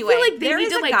 Anyway, like there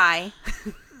is a guy.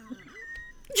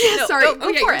 Yeah, sorry.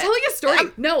 You're telling a story.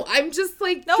 No, I'm just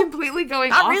like completely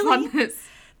going off on this.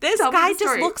 This guy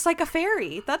just looks like a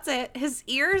fairy. That's it. His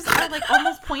ears are like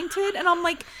almost pointed, and I'm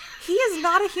like, he is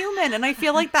not a human. And I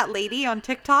feel like that lady on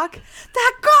TikTok,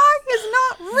 that guy is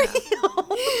not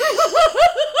real.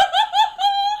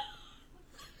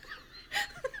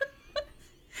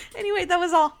 Anyway, that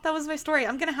was all. That was my story.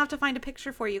 I'm gonna have to find a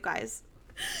picture for you guys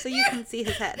so you can see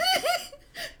his head.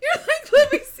 You're like,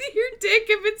 let me see your dick.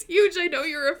 If it's huge, I know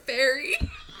you're a fairy.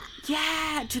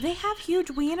 Yeah. Do they have huge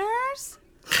wieners?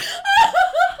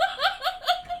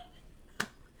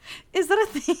 Is that a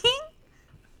thing?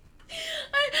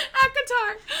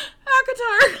 Akatar.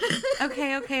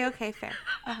 Okay, fair.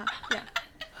 Yeah.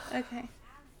 Okay.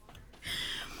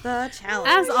 The challenge.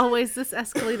 As always, this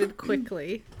escalated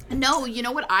quickly. No, you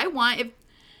know what I want?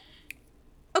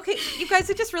 Okay, you guys,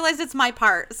 I just realized it's my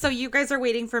part. So you guys are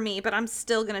waiting for me, but I'm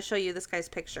still going to show you this guy's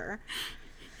picture.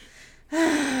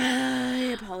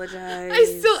 I apologize.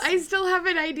 I still have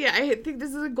an idea. I think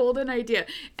this is a golden idea.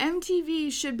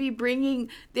 MTV should be bringing,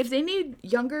 if they need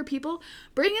younger people,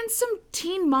 bring in some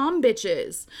teen mom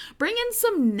bitches. Bring in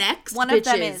some next one bitches. Of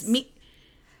them is.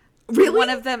 Really? One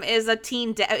of them is a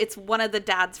teen it's one of the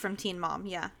dads from Teen Mom,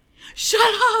 yeah. Shut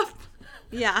up!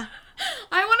 Yeah.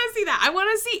 I want to see that. I want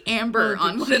to see Amber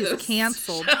on one of those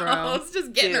canceled, shows. Bro.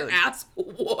 Just getting her ass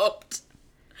whooped.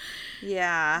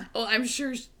 Yeah. Well, I'm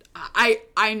sure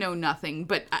I know nothing,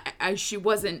 but she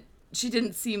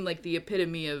didn't seem like the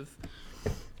epitome of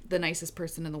the nicest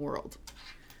person in the world.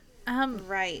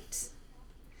 Right.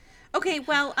 Okay,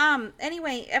 well,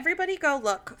 anyway, everybody go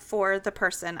look for the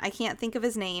person. I can't think of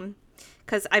his name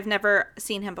because I've never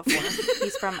seen him before.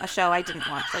 He's from a show I didn't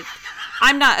watch. Like,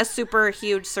 I'm not a super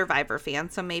huge Survivor fan,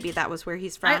 so maybe that was where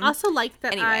he's from. I also like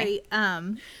that anyway,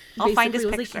 I'll find his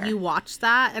picture. Like, you watch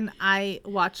that, and I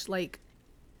watch, like,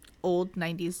 old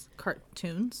 90s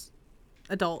cartoons,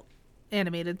 adult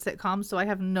animated sitcoms, so I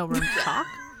have no room to talk.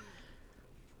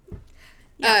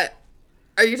 Yeah.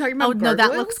 Are you talking about Gargoyles? No,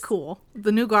 that looks cool.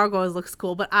 The new Gargoyles looks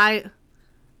cool, but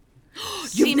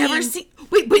You've never seen...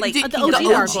 Wait, like, the OG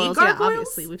Gargoyles? Yeah,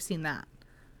 obviously, we've seen that.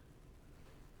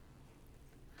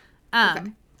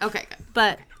 Okay, good.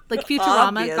 But, like,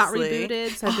 Futurama got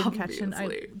rebooted, so I've been catching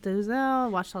those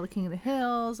out. Watched all the King of the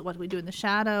Hills. What Do We Do in the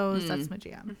Shadows? That's my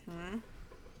jam. Mm-hmm.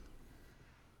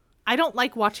 I don't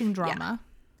like watching drama.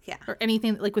 Yeah. Or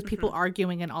anything like with people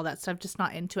arguing and all that stuff. Just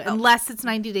not into it. Unless it's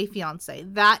 90 Day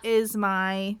Fiancé. That is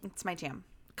my... It's my jam.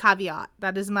 Caveat.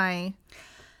 That is my...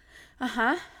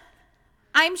 Uh-huh.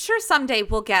 I'm sure someday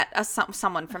we'll get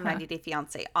someone from 90 Day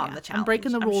Fiancé on the challenge. I'm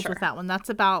breaking the rules with that one. That's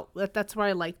where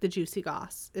I like the juicy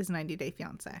goss is 90 Day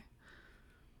Fiancé.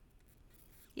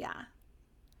 Yeah.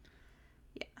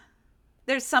 Yeah.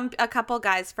 There's a couple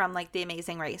guys from like The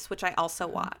Amazing Race, which I also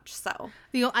watch. So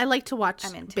I like to watch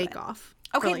Bake Off.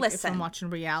 Okay, like, listen. If I'm watching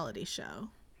a reality show.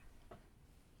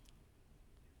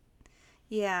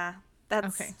 Yeah,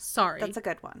 that's okay. Sorry, that's a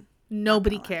good one.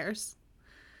 Nobody cares.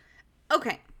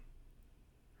 Okay.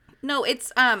 No,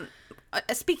 it's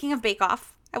speaking of Bake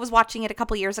Off, I was watching it a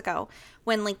couple years ago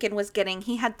when Lincoln was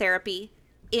he had therapy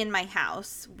in my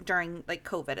house during like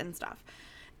COVID and stuff.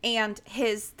 And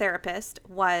his therapist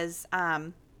was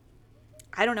I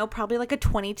don't know, probably like a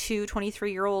 22,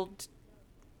 23-year-old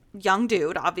young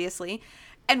dude, obviously.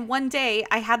 And one day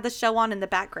I had the show on in the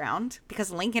background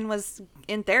because Lincoln was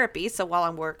in therapy. So while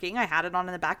I'm working, I had it on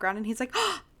in the background and he's like,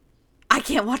 oh, I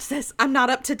can't watch this. I'm not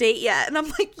up to date yet. And I'm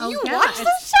like, you watch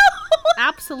this show?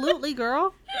 Absolutely,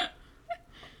 girl.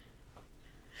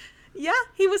 Yeah,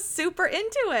 he was super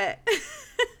into it.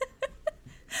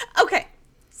 Okay,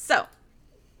 so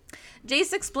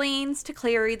Jace explains to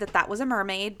Clary that was a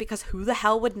mermaid because who the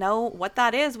hell would know what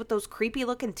that is with those creepy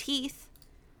looking teeth?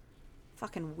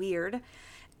 Fucking weird.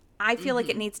 I feel like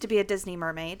it needs to be a Disney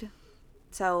mermaid.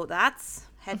 So that's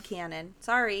headcanon.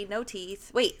 Sorry, no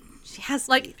teeth. Wait, she has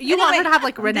like teeth. You want her to have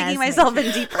like Renee's. I'm digging myself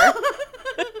in deeper.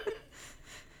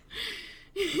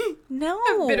 No,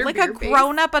 like a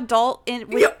grown-up adult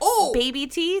with baby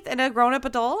teeth and a grown-up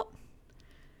adult.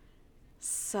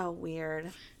 So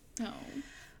weird. No.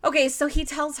 Okay, so he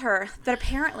tells her that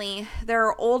apparently there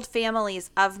are old families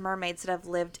of mermaids that have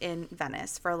lived in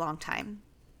Venice for a long time.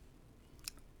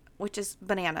 Which is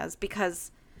bananas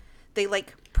because they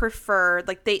like prefer,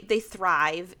 like they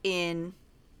thrive in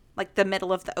like the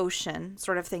middle of the ocean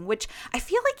sort of thing, which I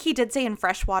feel like he did say in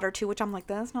freshwater too, which I'm like,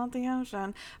 that's not the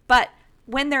ocean. But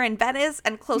when they're in Venice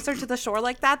and closer to the shore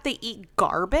like that, they eat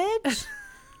garbage.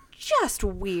 Just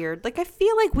weird. Like I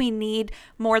feel like we need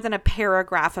more than a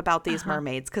paragraph about these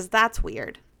mermaids because that's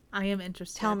weird. I am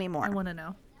interested. Tell me more. I want to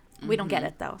know. We don't get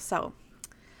it though, so...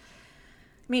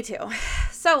 Me too.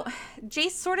 So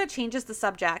Jace sort of changes the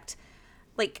subject.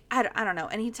 Like, I don't know.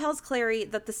 And he tells Clary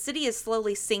that the city is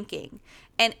slowly sinking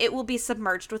and it will be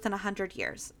submerged within 100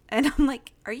 years. And I'm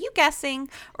like, are you guessing?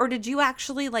 Or did you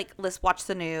actually, like, watch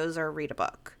the news or read a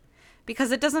book?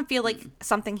 Because it doesn't feel like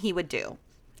something he would do.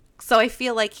 So I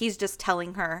feel like he's just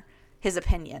telling her his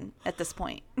opinion at this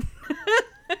point.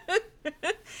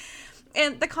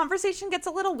 And the conversation gets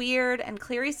a little weird, and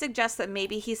Clary suggests that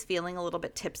maybe he's feeling a little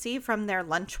bit tipsy from their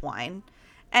lunch wine.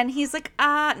 And he's like,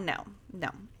 no.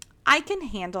 I can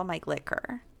handle my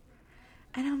liquor.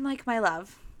 And I'm like, my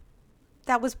love,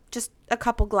 that was just a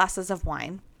couple glasses of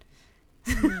wine.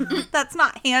 That's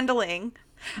not handling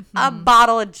a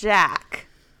bottle of Jack,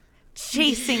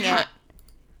 chasing it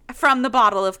from the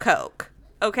bottle of Coke.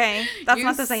 Okay? That's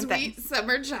not the same thing. Sweet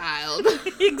summer child.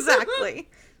 Exactly.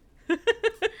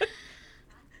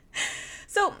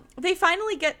 So they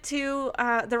finally get to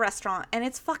the restaurant, and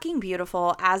it's fucking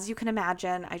beautiful, as you can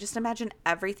imagine. I just imagine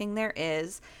everything there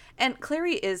is. And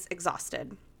Clary is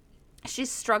exhausted.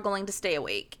 She's struggling to stay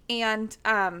awake. And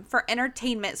for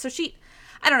entertainment, so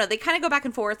I don't know, they kind of go back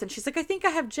and forth, and she's like, I think I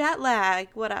have jet lag,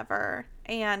 whatever.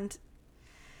 And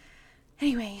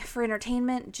anyway, for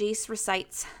entertainment, Jace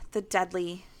recites the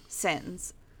deadly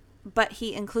sins, but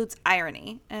he includes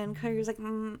irony. And Clary's like,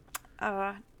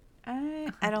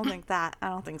 I don't think that. I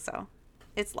don't think so.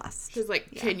 It's lust. She's like,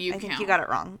 can you count? I think you got it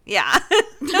wrong. Yeah.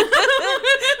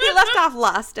 He left off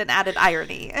lust and added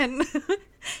irony. And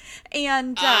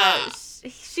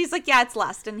she's like, yeah, it's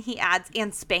lust. And he adds,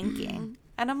 and spanking.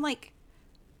 And I'm like,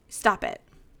 stop it.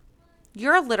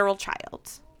 You're a literal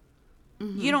child.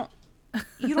 You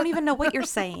don't even know what you're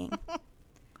saying.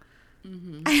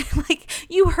 Like,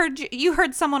 you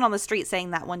heard someone on the street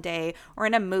saying that one day, or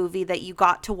in a movie that you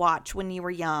got to watch when you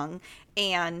were young,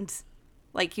 and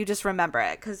like you just remember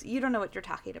it because you don't know what you're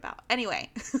talking about. Anyway,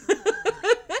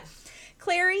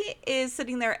 Clary is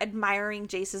sitting there admiring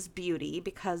Jace's beauty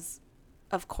because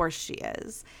of course she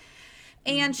is,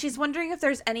 and she's wondering if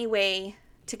there's any way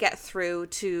to get through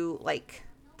to like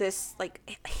this, like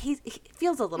he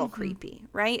feels a little creepy,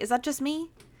 right? Is that just me?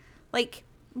 Like,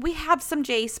 we have some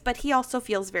Jace, but he also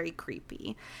feels very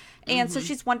creepy. And so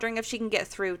she's wondering if she can get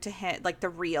through to him, like the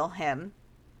real him.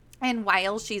 And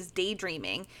while she's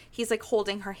daydreaming, he's like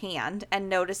holding her hand and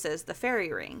notices the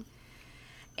fairy ring.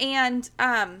 And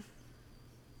I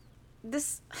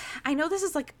know this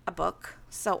is like a book,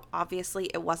 so obviously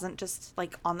it wasn't just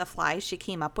like on the fly she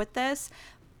came up with this,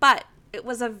 but it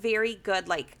was a very good,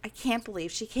 like, I can't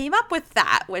believe she came up with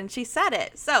that when she said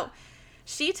it. So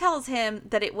she tells him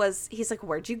that he's like,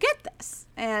 where'd you get this?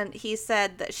 And she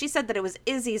said that it was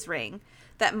Izzy's ring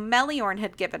that Meliorn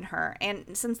had given her.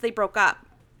 And since they broke up,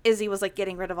 Izzy was like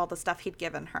getting rid of all the stuff he'd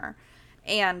given her.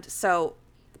 And so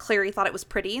Clary thought it was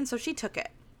pretty, and so she took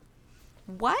it.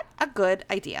 What a good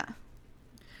idea.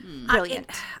 Brilliant.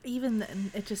 Even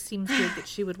then, it just seems weird that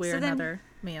she would wear another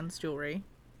man's jewelry,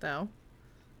 though.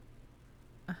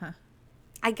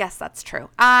 I guess that's true.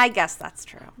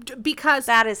 Because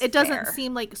that is it doesn't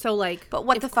seem like so like. But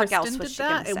what the fuck Kristen else was she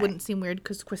gonna say? It wouldn't seem weird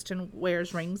because Kristen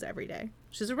wears rings every day.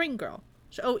 She's a ring girl.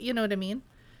 You know what I mean?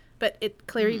 But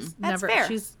Clary's never. Fair.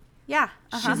 She's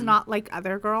she's not like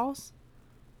other girls,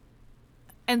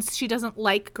 and she doesn't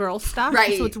like girl stuff.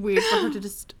 Right. So it's weird for her to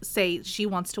just say she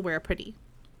wants to wear pretty.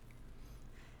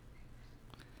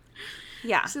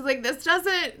 Yeah. She's like, this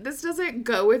doesn't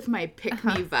go with my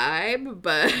pick-me vibe,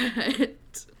 but...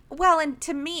 Well, and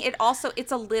to me,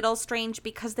 it's a little strange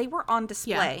because they were on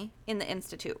display in the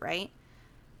Institute, right?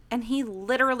 And he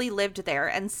literally lived there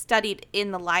and studied in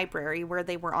the library where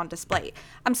they were on display.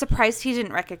 I'm surprised he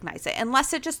didn't recognize it,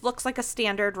 unless it just looks like a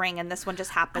standard ring and this one just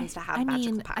happens to have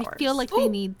magical powers. I feel like they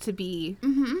need to be,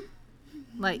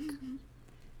 like...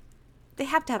 They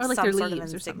have to have like some their sort of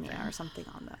leaves insignia or something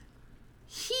on them.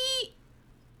 He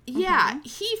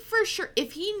for sure,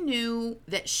 if he knew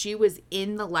that she was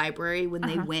in the library when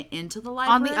they went into the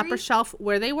library. On the upper shelf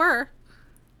where they were.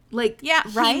 Like, yeah,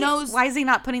 right? He knows. Why is he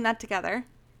not putting that together?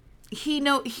 He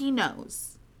knows. He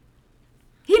knows.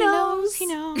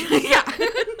 Yeah.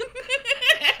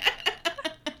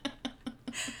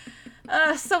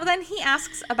 So then he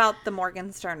asks about the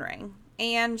Morgenstern ring,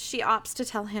 and she opts to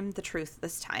tell him the truth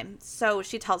this time. So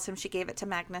she tells him she gave it to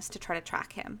Magnus to try to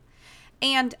track him.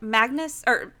 And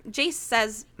Jace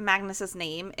says Magnus's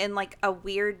name in like a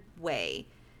weird way.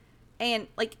 And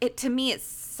like to me,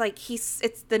 it's like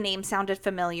it's the name sounded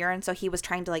familiar. And so he was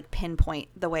trying to like pinpoint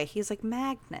the way he's like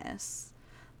Magnus,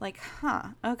 like,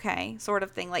 okay, sort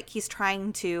of thing. Like he's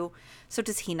trying to, so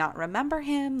does he not remember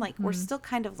him? Like we're still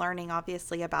kind of learning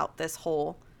obviously about this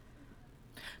whole,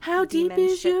 how deep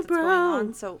is your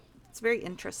bro? So it's very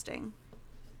interesting.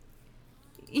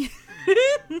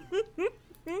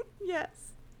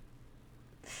 Yes.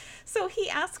 So he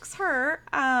asks her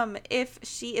if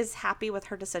she is happy with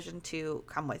her decision to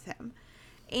come with him.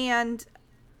 And,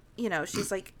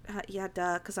 she's like, yeah,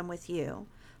 duh, because I'm with you.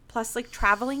 Plus, like,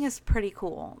 traveling is pretty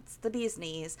cool. It's the bee's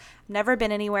knees. Never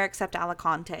been anywhere except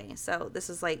Alicante. So this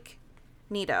is, like,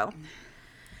 neato.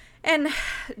 And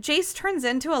Jace turns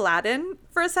into Aladdin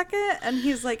for a second. And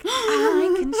he's like,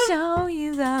 I can show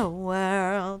you the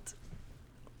world.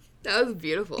 That was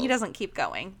beautiful. He doesn't keep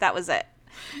going. That was it.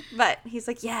 But he's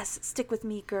like, yes, stick with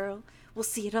me, girl. We'll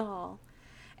see it all.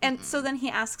 And so then he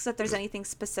asks if there's anything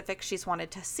specific she's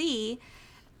wanted to see.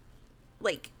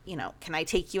 Like, can I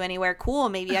take you anywhere cool?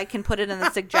 Maybe I can put it in the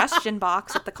suggestion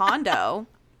box at the condo.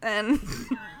 And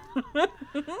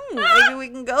maybe we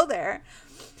can go there.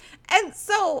 And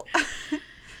so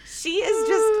she is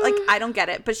just like, I don't get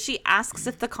it. But she asks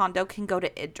if the condo can go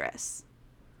to Idris.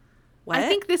 What? I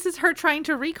think this is her trying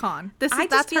to recon. That's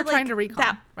her trying to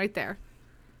recon right there.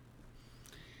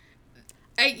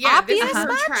 This is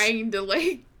her trying to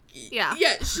like. Yeah,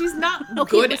 she's not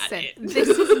good at it. This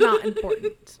is not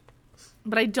important.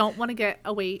 But I don't want to get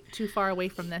too far away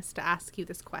from this to ask you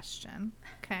this question.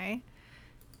 Okay.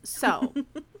 So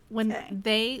when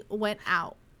they went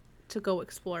out to go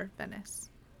explore Venice,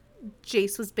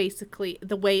 Jace was basically,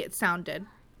 the way it sounded,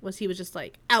 was he was just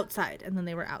like outside, and then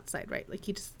they were outside, right? Like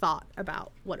he just thought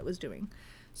about what it was doing.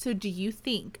 So do you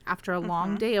think after a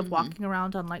long day of walking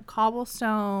around on like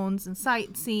cobblestones and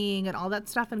sightseeing and all that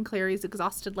stuff, and Clary's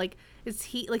exhausted, like is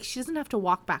he like she doesn't have to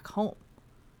walk back home?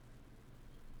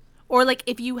 Or like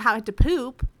if you had to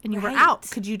poop and you were out,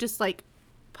 could you just like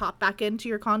pop back into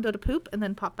your condo to poop and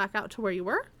then pop back out to where you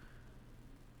were?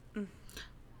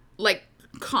 Like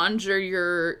conjure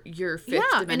your fifth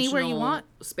dimensional anywhere you want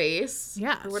space.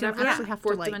 Yeah. Or whatever. So you don't actually have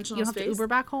Fourth to like dimensional you don't have to space? Uber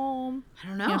back home. I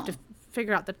don't know. You don't have to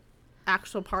figure out the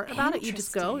actual part about it. You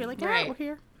just go. You're like, all right, we're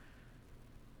here.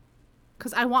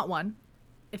 Because I want one.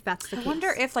 If that's the case. I wonder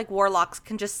if like warlocks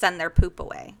can just send their poop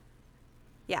away.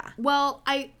 Yeah. Well,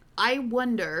 I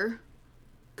wonder,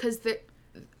 because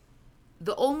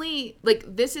the only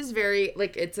like this is very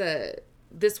like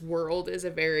this world is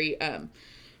a very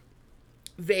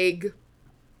vague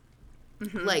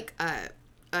like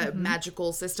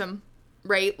magical system,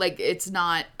 right? Like it's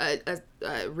not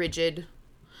a rigid.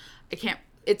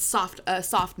 It's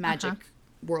soft magic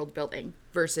world building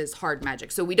versus hard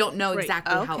magic. So we don't know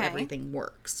exactly how everything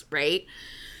works, right?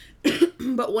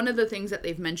 But one of the things that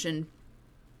they've mentioned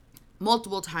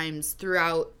multiple times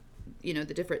throughout, the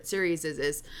different series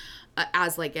is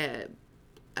as like a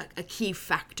key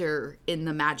factor in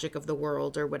the magic of the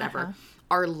world or whatever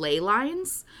are ley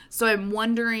lines. So I'm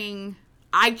wondering,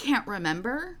 I can't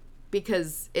remember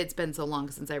because it's been so long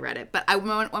since I read it, but I'm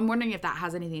wondering if that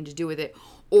has anything to do with it,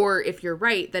 or if you're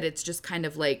right that it's just kind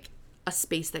of like a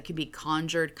space that can be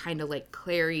conjured, kind of like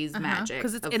Clary's magic,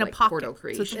 because it's of, in like, a pocket, portal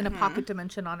creation. so it's in a pocket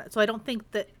dimension on it. So I don't think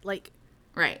that like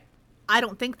I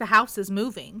don't think the house is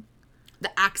moving.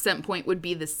 The accent point would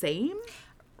be the same.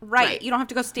 Right. You don't have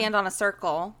to go stand on a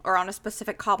circle or on a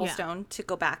specific cobblestone to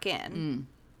go back in.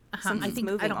 Since it's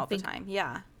moving all the time.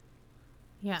 Yeah.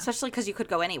 Yeah. Especially because you could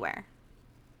go anywhere.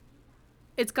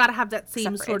 It's got to have that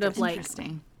same sort of like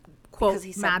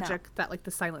quote magic that like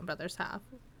the Silent Brothers have,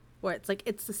 where it's like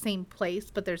it's the same place,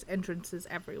 but there's entrances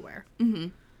everywhere.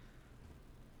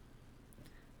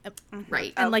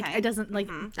 Right. And like it doesn't like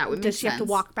that would make does she sense. have to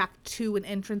walk back to an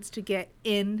entrance to get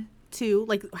in to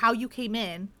like how you came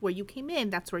in, where you came in,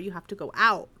 that's where you have to go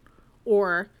out,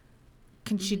 or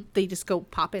can they just go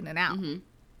pop in and out when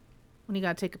you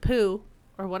gotta take a poo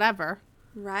or whatever?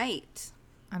 Right.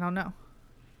 I don't know.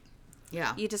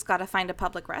 Yeah. You just gotta find a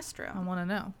public restroom. I want to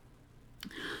know.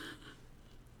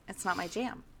 It's not my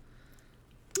jam.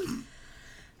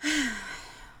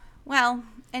 Well,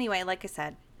 anyway, like I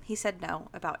said, he said no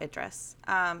about Idris.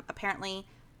 Apparently,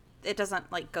 it doesn't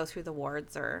like go through the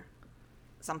wards or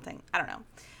something. I don't know.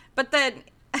 But then,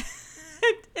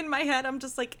 in my head, I'm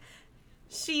just like,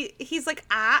 he's like,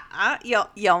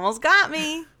 you almost got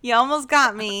me. You almost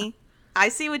got me. I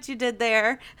see what you did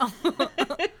there.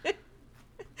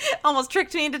 Almost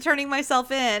tricked me into turning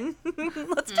myself in.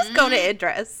 Let's just go to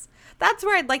Idris. That's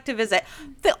where I'd like to visit.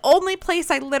 The only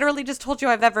place I literally just told you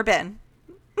I've ever been.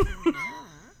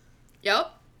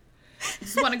 Yep.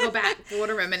 Just want to go back. Want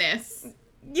to reminisce.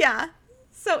 Yeah.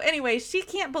 So anyway, she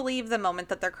can't believe the moment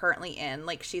that they're currently in.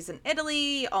 Like, she's in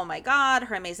Italy. Oh my God.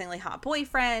 Her amazingly hot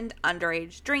boyfriend.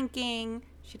 Underage drinking.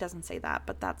 She doesn't say that,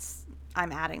 but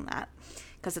I'm adding that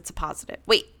because it's a positive.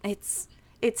 Wait, it's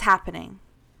happening.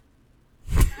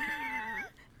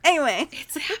 Anyway.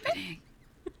 It's happening.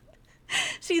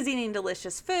 She's eating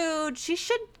delicious food. She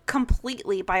should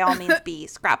completely, by all means, be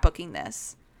scrapbooking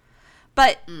this.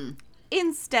 But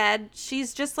instead,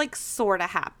 she's just like sort of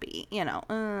happy,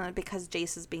 because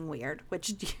Jace is being weird,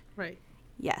 which, right.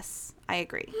 Yes, I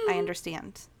agree. I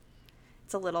understand.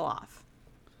 It's a little off.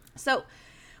 So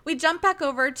we jump back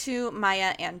over to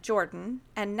Maya and Jordan.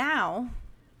 And now,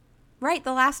 right,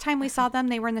 the last time we saw them,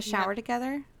 they were in the shower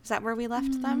together. Is that where we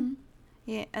left them?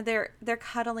 Yeah, they're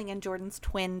cuddling in Jordan's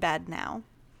twin bed now.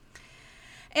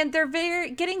 And they're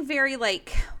getting very,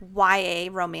 like, YA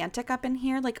romantic up in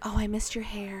here. Like, oh, I missed your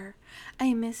hair.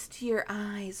 I missed your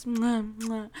eyes. Mwah,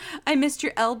 mwah. I missed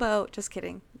your elbow. Just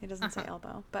kidding. It doesn't say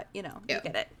elbow. But, you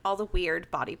get it. All the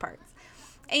weird body parts.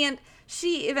 And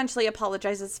she eventually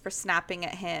apologizes for snapping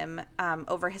at him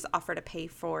over his offer to pay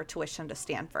for tuition to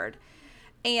Stanford.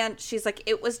 And she's like,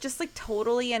 it was just like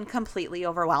totally and completely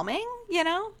overwhelming, you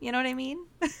know what I mean?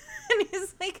 And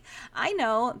he's like, I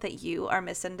know that you are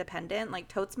Miss Independent, like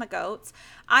totes my goats.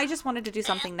 I just wanted to do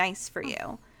something nice for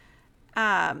you.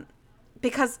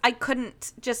 Because I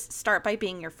couldn't just start by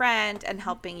being your friend and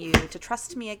helping you to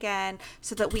trust me again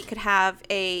so that we could have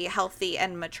a healthy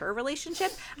and mature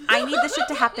relationship. I need this shit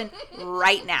to happen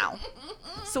right now.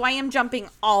 So I am jumping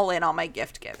all in on my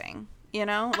gift giving,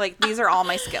 like these are all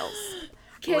my skills.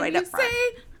 Can right you up front.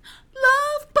 say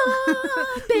love bomb,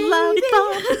 baby? Love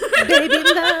bomb, baby,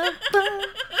 love bomb.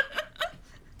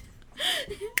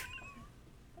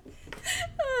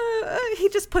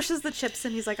 just pushes the chips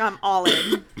in. He's like, I'm all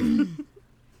in.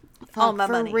 All my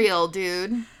money. For real,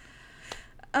 dude.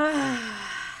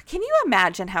 Can you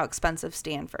imagine how expensive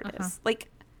Stanford is? Like,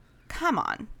 come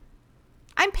on.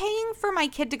 I'm paying for my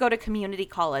kid to go to community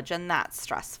college, and that's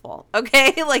stressful.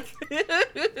 Okay? Like,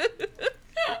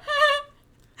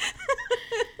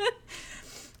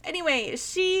 anyway,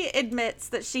 she admits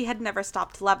that she had never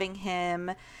stopped loving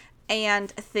him,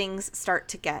 and things start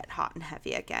to get hot and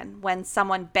heavy again when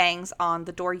someone bangs on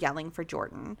the door yelling for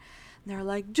Jordan. And they're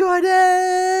like,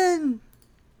 Jordan!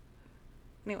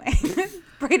 Anyway,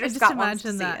 Prater Scott wants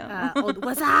to see that old,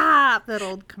 what's up? That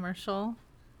old commercial.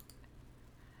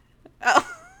 Oh,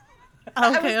 okay, I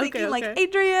was thinking like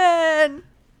Adrian.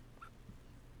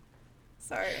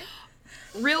 Sorry.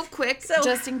 Real quick,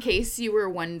 just in case you were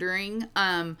wondering,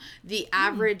 the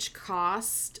average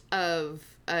cost of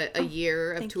a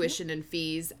year of tuition and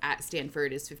fees at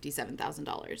Stanford is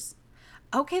 $57,000.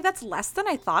 Okay, that's less than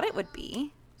I thought it would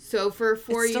be. So for a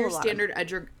 4-year standard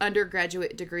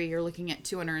undergraduate degree, you're looking at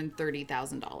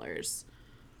 $230,000.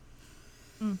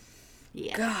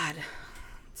 Yeah. God,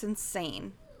 it's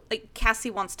insane. Like,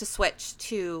 Cassie wants to switch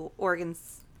to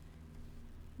Oregon's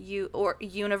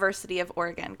University of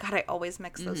Oregon. God, I always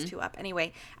mix those two up.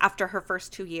 Anyway, after her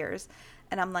first 2 years.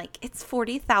 And I'm like, it's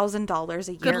 $40,000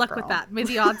 a year, Good luck girl. with that. May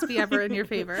the odds be ever in your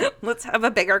favor. Let's have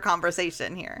a bigger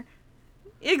conversation here.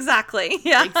 Exactly.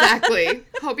 Yeah. Exactly.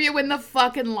 Hope you win the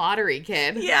fucking lottery,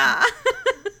 kid. Yeah.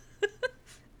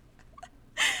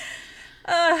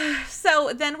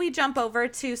 So then we jump over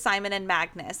to Simon and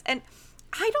Magnus. And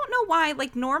I don't know why.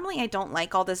 Like, normally I don't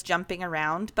like all this jumping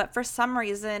around. But for some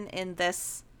reason in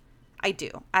this, I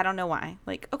do. I don't know why.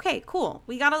 Like, okay, cool.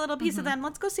 We got a little piece of them.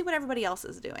 Let's go see what everybody else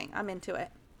is doing. I'm into it.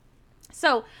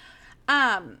 So,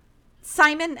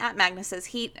 Simon at Magnus's,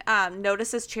 he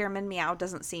notices Chairman Meow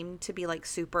doesn't seem to be, like,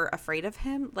 super afraid of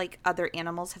him like other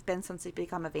animals have been since he's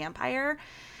become a vampire.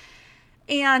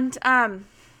 And,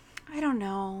 I don't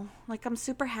know. Like, I'm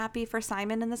super happy for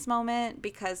Simon in this moment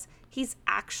because he's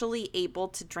actually able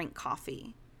to drink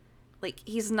coffee. Like,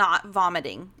 he's not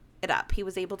vomiting it up. He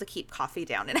was able to keep coffee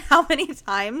down. And how many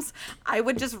times I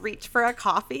would just reach for a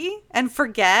coffee and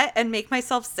forget and make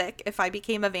myself sick if I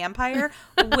became a vampire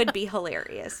would be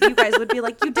hilarious. You guys would be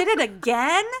like, you did it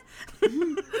again?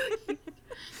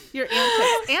 Your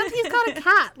antics. And he's got a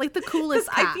cat. Like, the coolest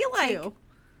cat, I feel like too.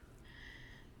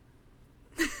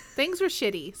 Things were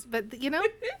shitty, but, you know,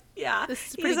 yeah, this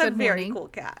is a pretty he's good a very morning. cool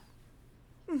cat.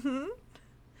 Mm-hmm.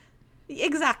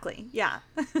 Exactly. Yeah.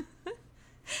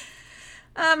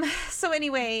 So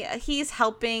anyway, he's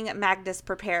helping Magnus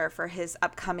prepare for his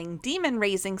upcoming demon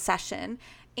raising session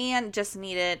and just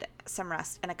needed some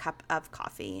rest and a cup of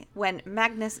coffee when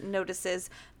Magnus notices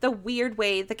the weird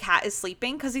way the cat is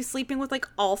sleeping because he's sleeping with like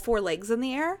all 4 legs in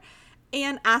the air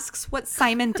and asks what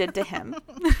Simon did to him.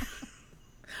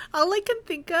 All I can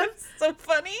think of. It's so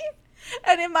funny.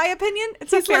 And in my opinion,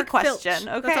 it's a fair like question. Filch.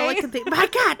 Okay. That's all I can think. My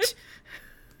cat!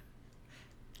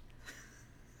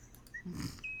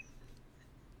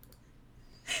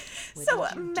 So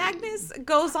Magnus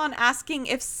goes on asking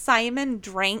if Simon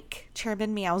drank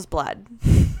Chairman Meow's blood.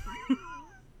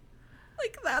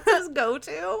 Like, that's his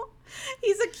go-to.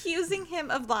 He's accusing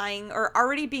him of lying or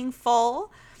already being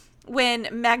full when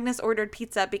Magnus ordered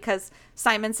pizza because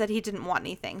Simon said he didn't want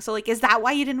anything. So, like, is that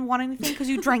why you didn't want anything? Because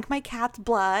you drank my cat's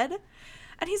blood?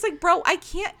 And he's like, bro, I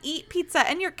can't eat pizza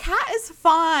and your cat is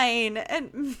fine.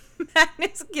 And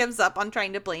Magnus gives up on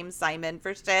trying to blame Simon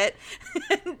for shit.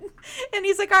 And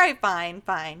he's like, all right,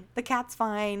 fine. The cat's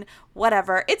fine.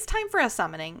 Whatever. It's time for a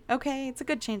summoning. Okay? It's a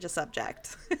good change of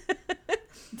subject. And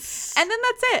then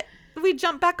that's it. We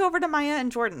jump back over to Maya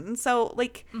and Jordan. So,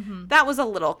 like, that was a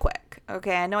little quick.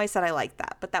 Okay? I know I said I liked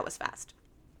that, but that was fast.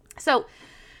 So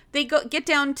they get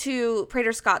down to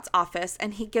Prater Scott's office,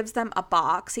 and he gives them a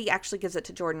box. He actually gives it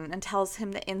to Jordan and tells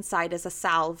him the inside is a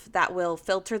salve that will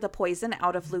filter the poison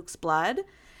out of Luke's blood.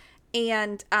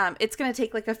 And it's going to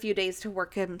take like a few days to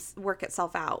work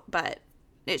itself out, but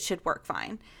it should work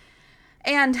fine.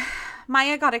 And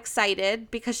Maya got excited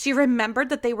because she remembered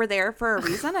that they were there for a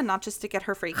reason and not just to get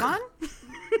her freak on.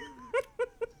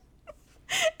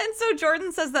 And so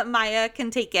Jordan says that Maya can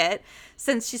take it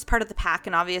since she's part of the pack,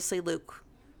 and obviously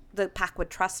the pack would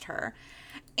trust her.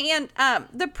 And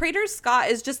the Prater Scott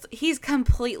is he's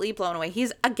completely blown away.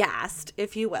 He's aghast,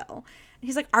 if you will.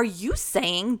 He's like, are you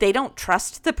saying they don't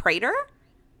trust the Prater?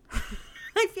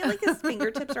 I feel like his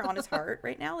fingertips are on his heart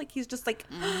right now. Like, he's just like,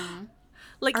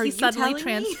 like are he's you suddenly telling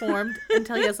transformed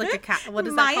until he has like a cat. What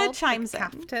is Maya that called? chimes like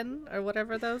in. captain or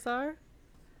whatever those are.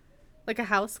 Like a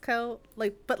house coat,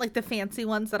 but like the fancy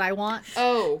ones that I want.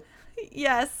 Oh,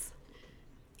 yes.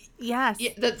 Yes.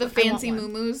 Yeah, the fancy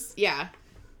muumuus. Yeah.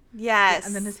 Yes. Yeah,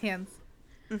 and then his hands.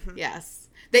 Mm-hmm. Yes.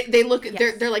 They look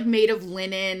they're like made of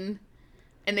linen,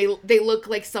 and they look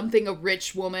like something a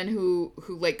rich woman who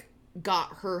like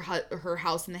got her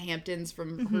house in the Hamptons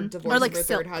from her divorce like of her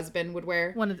silk. third husband would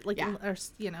wear. One of or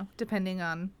depending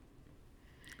on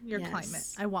your climate.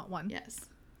 I want one. Yes.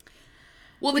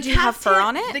 Well, would you have fur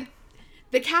on it?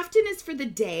 The caftan is for the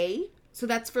day, so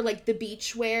that's for like the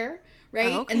beach wear,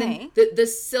 right? Okay. And then the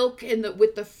silk and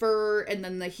with the fur and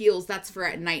then the heels, that's for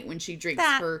at night when she drinks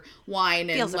her wine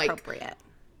and feels like appropriate.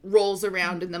 Rolls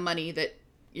around in the money that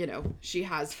she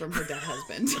has from her dead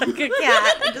husband. Like a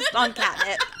cat, just on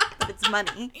catnip, but it's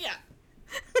money. Yeah.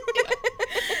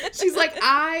 She's like,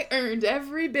 I earned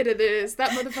every bit of this.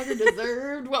 That motherfucker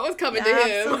deserved what was coming to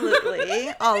him.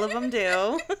 Absolutely. All of them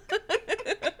do.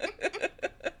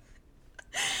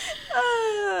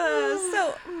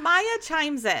 So Maya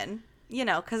chimes in,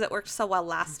 because it worked so well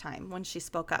last time when she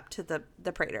spoke up to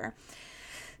the Praetor,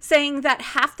 saying that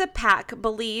half the pack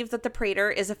believe that the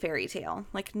Praetor is a fairy tale.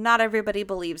 Like, not everybody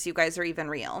believes you guys are even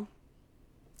real.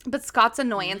 But Scott's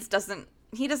annoyance doesn't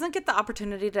get the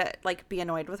opportunity to, like, be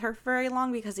annoyed with her for very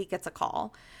long because he gets a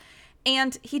call.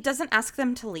 And he doesn't ask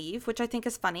them to leave, which I think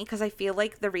is funny because I feel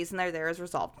like the reason they're there is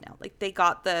resolved now. Like, they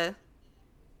got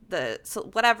so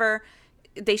whatever.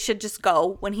 They should just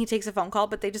go when he takes a phone call,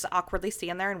 but they just awkwardly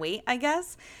stand there and wait, I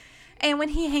guess. And when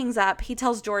he hangs up, he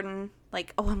tells Jordan,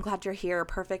 like, oh, I'm glad you're here.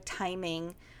 Perfect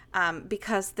timing,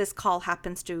 because this call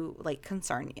happens to, like,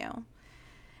 concern you.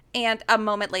 And a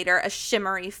moment later, a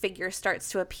shimmery figure starts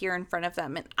to appear in front of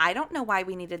them. And I don't know why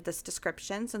we needed this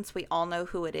description since we all know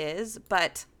who it is,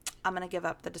 but I'm going to give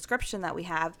up the description that we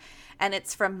have. And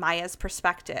it's from Maya's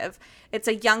perspective. It's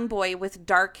a young boy with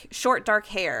short dark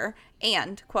hair.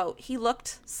 And, quote, he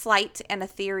looked slight and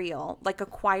ethereal, like a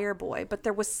choir boy, but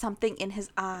there was something in his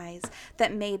eyes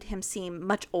that made him seem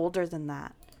much older than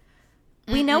that.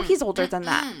 We know he's older than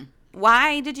that.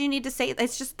 Why did you need to say that?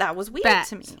 It's just, that was weird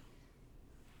to me.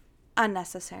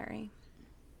 Unnecessary.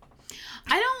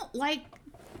 I don't like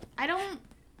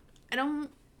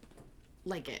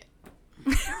it.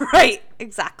 Right,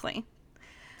 exactly.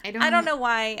 I don't know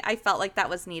why I felt like that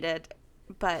was needed,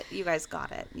 but you guys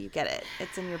got it. You get it.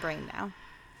 It's in your brain now.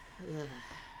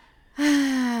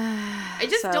 I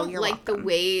just don't like the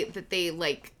way that they,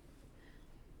 like,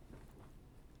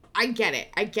 I get it.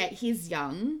 I get he's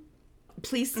young.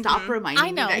 Please stop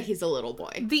reminding me that he's a little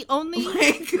boy. The only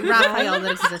Raphael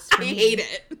that exists for me I hate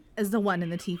it. is the one in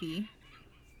the TV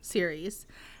series.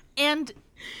 And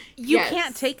you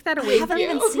can't take that away from me. I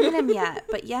haven't even seen him yet,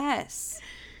 but yes.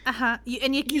 Uh-huh. You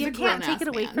can't take it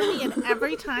away from me. And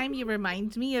every time you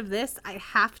remind me of this, I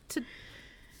have to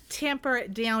tamper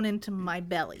it down into my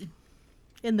belly,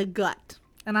 in the gut.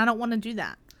 And I don't want to do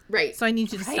that. Right. So I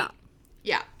need you to stop.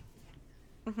 Yeah.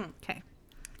 Okay.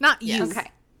 Not you.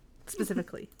 Okay.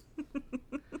 Specifically.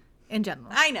 In general.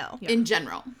 I know. Yeah. In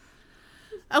general.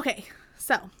 Okay.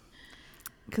 So,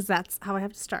 because that's how I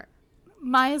have to start.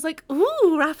 Maya's like,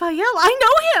 ooh, Raphael, I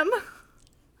know him.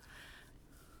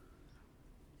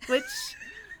 Which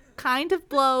kind of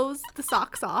blows the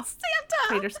socks off Santa.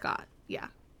 Praetor Scott. Yeah.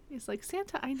 He's like,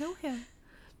 Santa, I know him.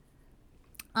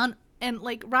 And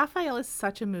like, Raphael is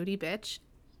such a moody bitch.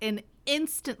 And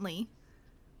instantly,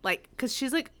 like, because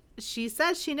she's like, she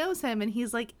says she knows him. And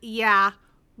he's like, yeah,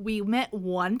 we met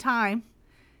one time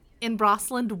in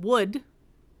Brosland Wood.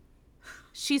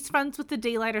 She's friends with the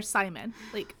Daylighter Simon.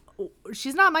 Like,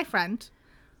 she's not my friend.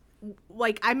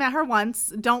 Like, I met her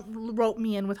once. Don't rope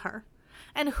me in with her.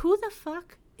 And who the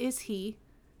fuck is he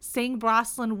saying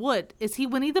Brosland Wood? Is he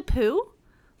Winnie the Pooh?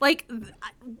 Like,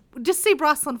 just say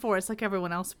Brosland Forest like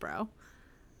everyone else, bro.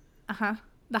 Uh-huh.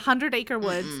 The 100-acre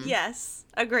woods. Yes.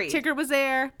 Agreed. Tigger was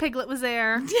there. Piglet was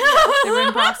there. They were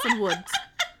in Brosland Woods.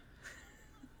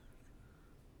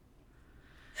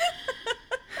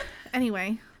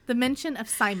 Anyway, the mention of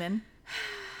Simon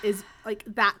is, like,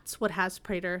 that's what has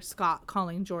Praetor Scott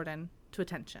calling Jordan to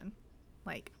attention.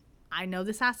 Like, I know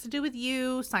this has to do with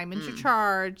you. Simon's your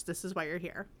charge. This is why you're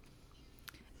here.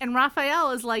 And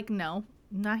Raphael is like, no,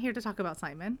 I'm not here to talk about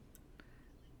Simon.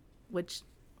 Which,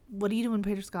 what are you doing,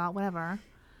 Praetor Scott? Whatever.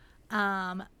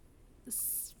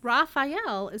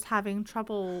 Raphael is having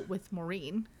trouble with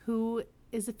Maureen, who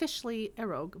is officially a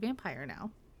rogue vampire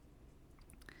now.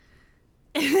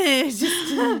 It's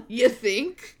just, you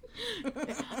think?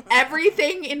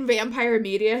 Everything in vampire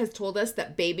media has told us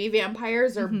that baby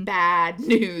vampires are bad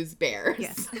news bears.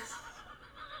 Yes.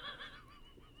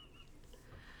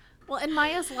 Well, and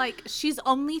Maya's like, she's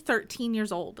only 13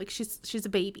 years old. Like, she's a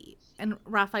baby. And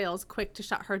Raphael's quick to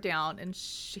shut her down. And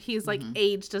he's like,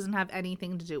 age doesn't have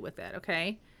anything to do with it,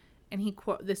 okay? And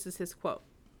this is his quote.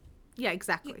 Yeah,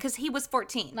 exactly. Because he was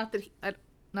 14. Not that I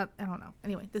don't know.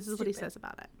 Anyway, this is what he says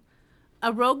about it.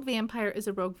 A rogue vampire is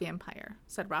a rogue vampire,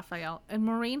 said Raphael. And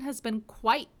Maureen has been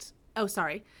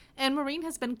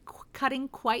cutting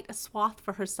quite a swath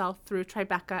for herself through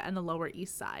Tribeca and the Lower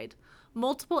East Side.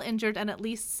 Multiple injured and at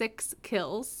least 6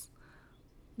 kills.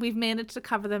 We've managed to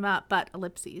cover them up, but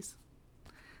ellipses.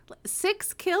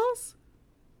 6 kills?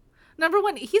 Number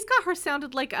one, he's got her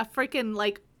sounded like a freaking,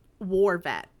 like, war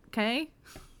vet, okay?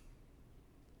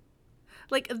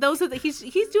 Like, those are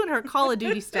he's doing her Call of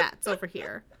Duty stats over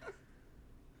here.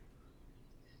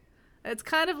 It's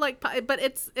kind of like, but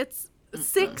it's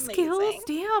 6 kills?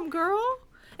 Damn, girl.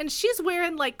 And she's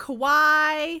wearing, like,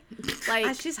 kawaii,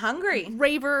 like... she's hungry.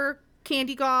 Raver,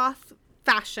 candy goth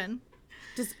fashion.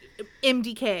 Just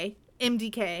MDK.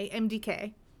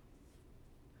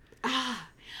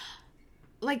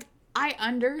 Like, I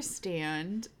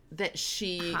understand that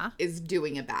she is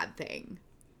doing a bad thing.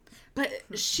 But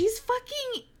she's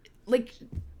fucking, like...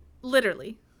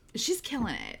 Literally. She's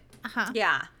killing it.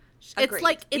 Yeah. Agreed. It's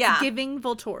like, it's giving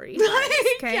Volturi.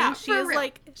 Okay? Yeah,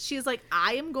 she's like,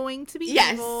 I am going to be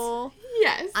evil.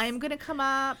 Yes. I am going to come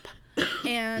up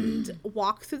and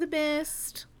walk through the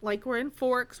mist like we're in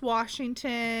Forks,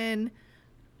 Washington,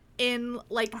 in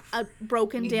like a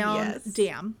broken down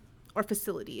dam or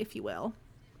facility, if you will.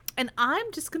 And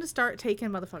I'm just going to start taking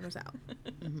motherfuckers out.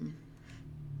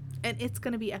 And it's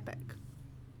going to be epic.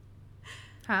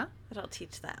 Huh? That'll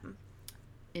teach them.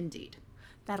 Indeed.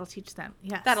 That'll teach them.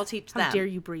 Yes. That'll teach them. How dare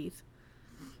you breathe?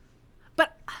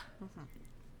 But...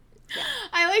 Yeah.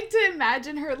 I like to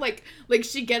imagine her like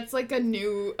she gets like a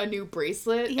new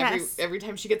bracelet every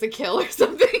time she gets a kill or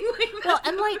something like that. Well,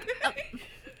 and like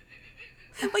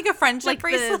like a friendship like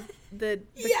bracelet. The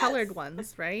colored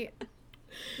ones, right?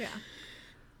 Yeah.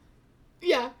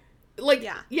 Yeah. Like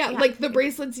like the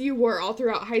bracelets you wore all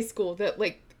throughout high school that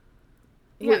like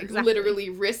were literally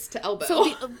wrist to elbow.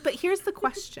 So but here's the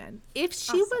question. If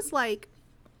she was like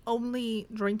only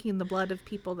drinking the blood of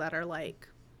people that are like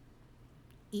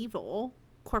evil,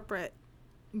 corporate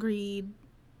greed,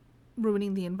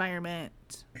 ruining the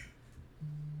environment,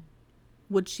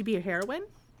 would she be a heroine?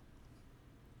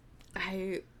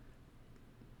 I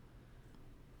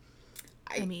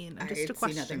mean, just a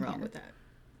question. See nothing wrong with that.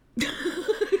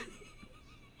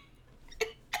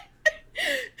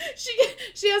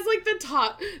 She has like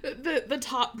the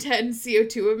top 10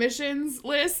 CO2 emissions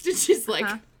list, and she's like,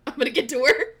 I'm gonna get to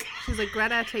work. She's like,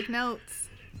 Greta, take notes.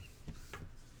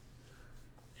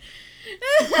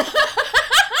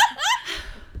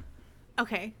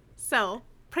 Okay, so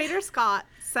Prater Scott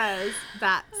says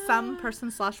that some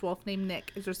person/wolf named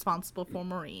Nick is responsible for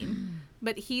Maureen,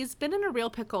 but he's been in a real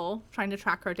pickle trying to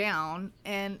track her down,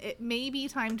 and it may be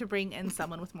time to bring in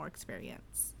someone with more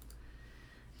experience.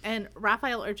 And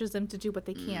Raphael urges them to do what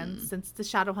they can since the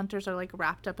Shadowhunters are like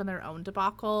wrapped up in their own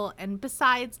debacle, and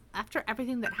besides, after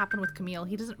everything that happened with Camille,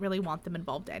 he doesn't really want them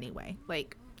involved anyway.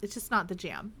 Like, it's just not the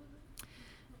jam.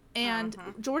 And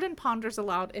Jordan ponders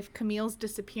aloud if Camille's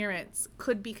disappearance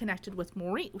could be connected with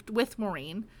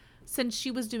Maureen, since she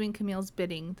was doing Camille's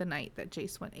bidding the night that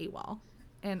Jace went AWOL.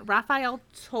 And Raphael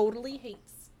totally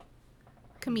hates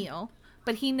Camille,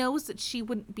 but he knows that she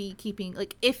wouldn't be keeping,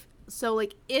 like, if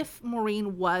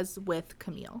Maureen was with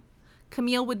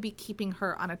Camille would be keeping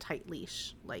her on a tight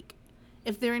leash. Like,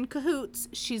 if they're in cahoots,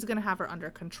 she's going to have her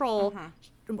under control.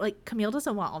 Like, Camille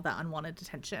doesn't want all that unwanted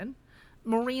attention.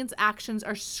 Maureen's actions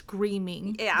are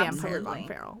screaming vampire Gone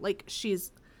Feral. Like,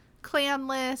 she's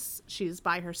clanless, she's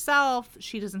by herself,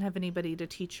 she doesn't have anybody to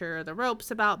teach her the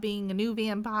ropes about being a new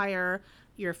vampire.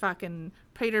 Your fucking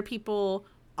Praetor people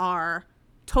are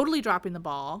totally dropping the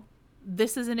ball.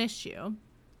 This is an issue.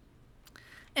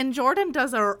 And Jordan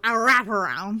does a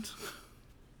wraparound.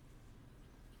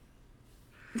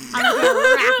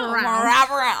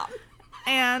 Wrap around.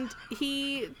 And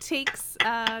he takes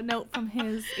a note from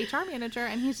his HR manager,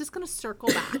 and he's just going to circle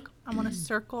back. I want to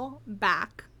circle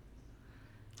back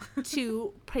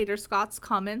to Prater Scott's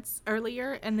comments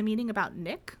earlier in the meeting about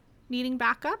Nick needing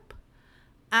backup.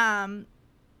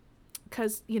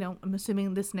 Because, you know, I'm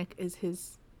assuming this Nick is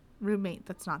his roommate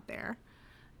that's not there.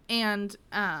 And,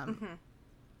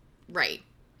 right.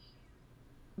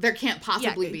 There can't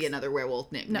possibly be another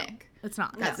werewolf named Nick. It's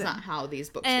not. That's not how these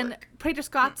books work. And Prater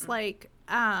Scott's like,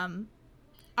 aren't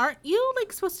you,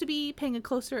 like, supposed to be paying a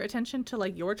closer attention to,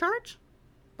 like, your charge?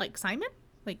 Like, Simon?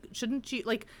 Like, shouldn't you,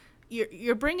 like,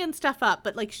 you're bringing stuff up,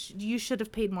 but, like, you should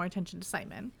have paid more attention to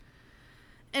Simon.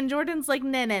 And Jordan's like,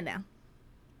 no.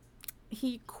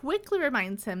 He quickly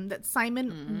reminds him that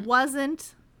Simon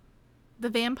wasn't the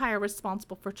vampire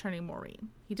responsible for turning Maureen.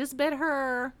 He just bit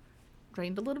her,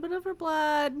 drained a little bit of her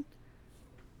blood.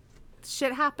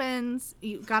 Shit happens.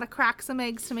 You gotta crack some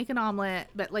eggs to make an omelet,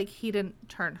 but like he didn't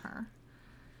turn her.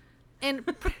 And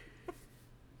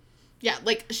yeah,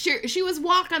 like she was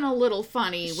walking a little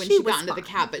funny when she got into the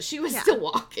cab, but she was still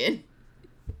walking.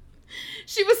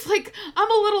 She was like, I'm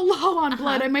a little low on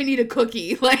blood. I might need a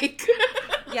cookie. Like,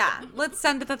 yeah, let's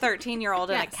send the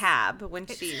 13-year-old in a cab when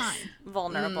she's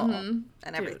vulnerable and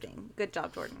everything. Dude. Good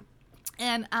job, Jordan.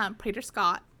 And Prater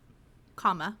Scott,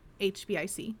 comma,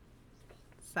 HBIC.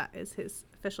 So that is his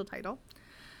official title.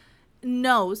 He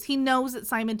knows that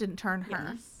Simon didn't turn her.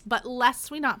 Yes. But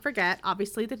lest we not forget,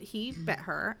 obviously, that he bit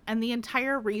her. And the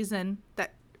entire reason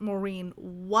that Maureen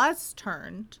was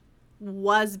turned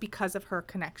was because of her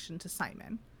connection to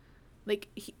Simon. Like,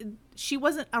 she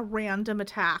wasn't a random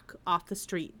attack off the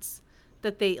streets.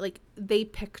 That they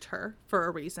picked her for a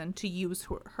reason to use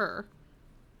her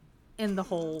in the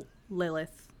whole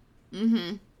Lilith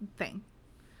thing.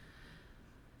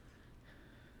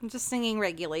 I'm just singing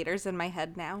Regulators in my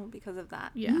head now because of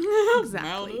that. Yeah,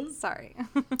 exactly. Sorry.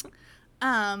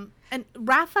 And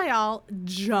Raphael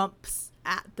jumps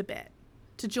at the bit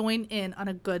to join in on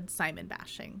a good Simon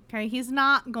bashing. Okay, he's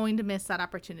not going to miss that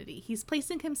opportunity. He's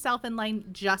placing himself in line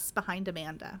just behind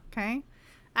Amanda. Okay,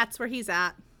 that's where he's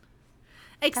at.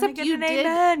 Except you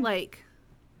did like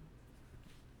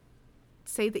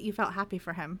say that you felt happy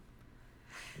for him.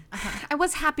 I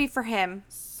was happy for him.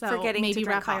 So for getting maybe to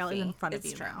drink Raphael coffee. is in front of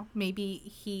It's you true. now. Maybe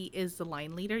he is the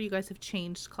line leader. You guys have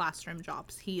changed classroom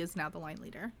jobs. He is now the line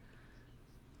leader.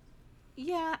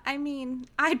 Yeah, I mean,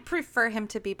 I'd prefer him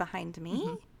to be behind me.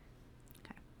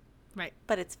 Okay, right.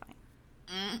 But it's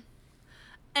fine.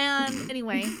 And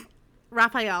anyway,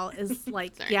 Raphael is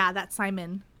like, yeah, that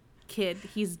Simon kid,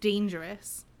 he's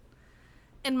dangerous.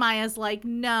 And Maya's like,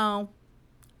 no.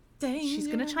 She's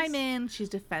gonna chime in. She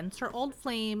defends her old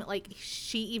flame. Like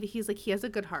he's like, he has a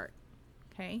good heart.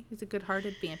 Okay, he's a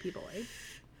good-hearted vampy boy.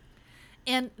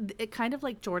 And it kind of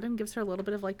like Jordan gives her a little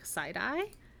bit of like side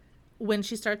eye when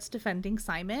she starts defending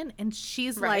Simon, and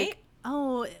she's like,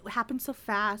 "Oh, it happened so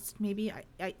fast. Maybe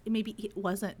maybe it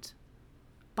wasn't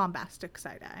bombastic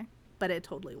side eye, but it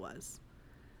totally was.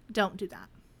 Don't do that,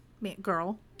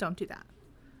 girl. Don't do that."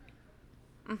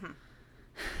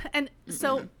 And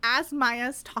so as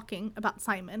Maya's talking about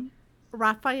Simon,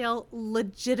 Raphael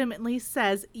legitimately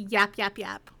says, "Yap, yap,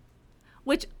 yap,"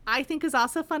 which I think is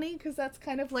also funny because that's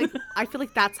kind of like, I feel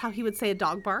like that's how he would say a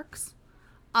dog barks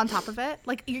on top of it.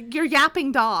 Like, you're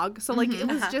yapping dog. So, like, it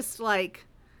was just like,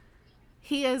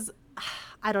 he is,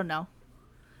 I don't know,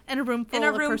 in a room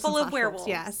full of werewolves.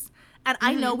 Yes. And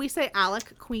I know we say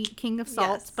Alec, King of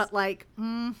Salt, but like,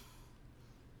 I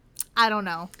don't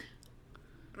know.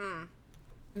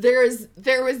 There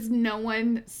was no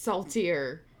one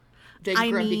saltier than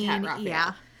Grumpy Cat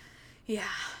Raphael. Yeah.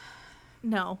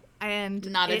 No, and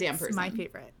not a damn person. It's my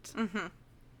favorite.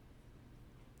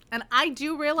 And I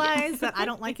do realize that I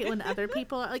don't like it when other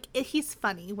people are like, he's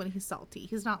funny when he's salty.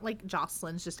 He's not like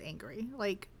Jocelyn's just angry.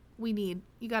 Like, you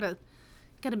gotta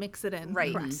mix it in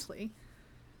correctly.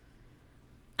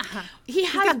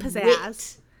 He's got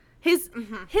pizzazz. Wit.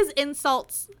 His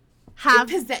insults have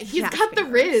he's got the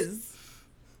Riz.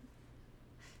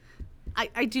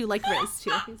 I do like Riz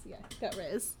too. He's got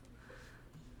Riz.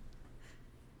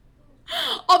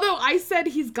 Although I said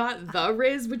he's got the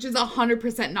Riz, which is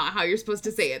 100% not how you're supposed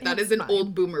to say it. That is an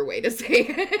old boomer way to say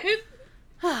it.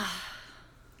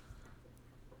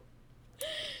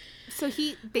 So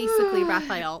he basically,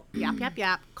 Raphael, yap, yap,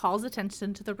 yap, calls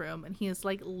attention to the room, and he is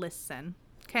like, listen,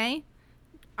 okay?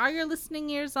 Are your listening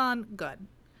ears on? Good.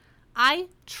 I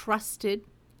trusted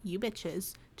you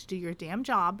bitches to do your damn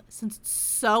job since it's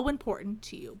so important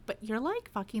to you, but you're like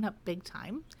fucking up big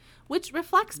time, which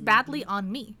reflects badly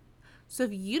on me. So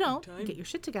if you don't get your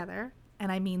shit together,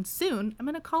 and I mean soon, I'm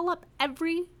going to call up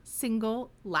every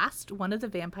single last one of the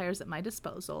vampires at my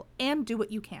disposal and do what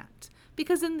you can't.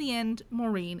 Because in the end,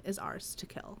 Maureen is ours to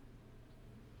kill.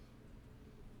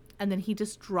 And then he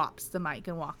just drops the mic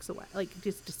and walks away. Like,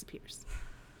 just disappears.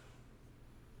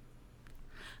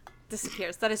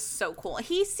 That is so cool. I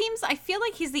feel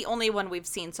like he's the only one we've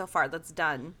seen so far that's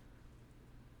done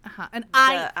And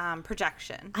the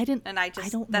projection. I don't that's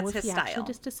know if his he style. actually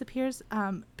just disappears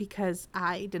because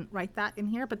I didn't write that in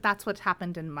here, but that's what's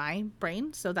happened in my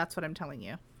brain, so that's what I'm telling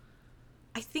you.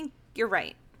 I think you're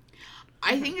right.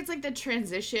 I think it's like the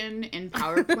transition in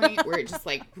PowerPoint where it just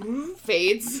like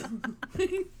fades.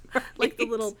 Like the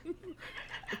little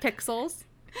pixels.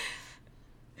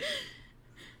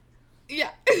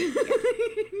 Yeah.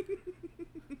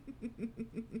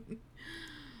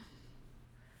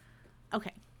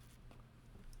 Okay.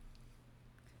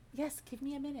 Yes, give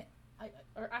me a minute.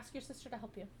 or ask your sister to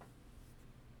help you.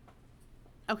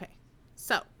 Okay,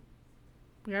 so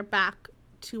we are back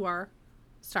to our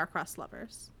star-crossed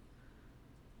lovers,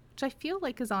 which I feel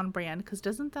like is on brand, because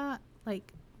doesn't that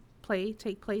like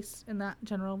take place in that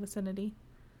general vicinity?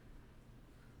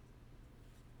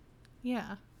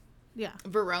 Yeah.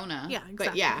 Verona. Yeah, exactly.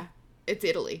 But yeah, it's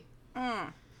Italy.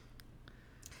 I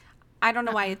don't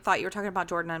know why I thought you were talking about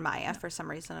Jordan and Maya for some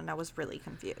reason, and I was really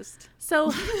confused.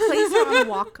 So Clay's on a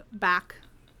walk back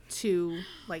to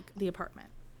like the apartment,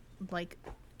 like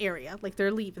area, like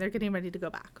they're leaving, they're getting ready to go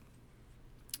back,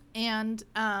 and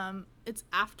it's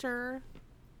after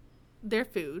their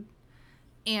food,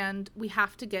 and we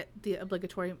have to get the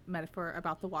obligatory metaphor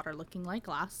about the water looking like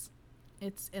glass.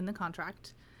 It's in the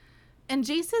contract, and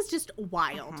Jace is just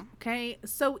wild. Okay,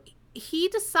 so he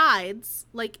decides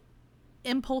like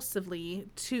impulsively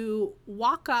to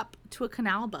walk up to a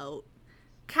canal boat,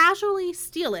 casually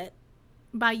steal it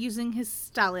by using his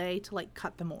stele to like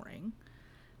cut the mooring,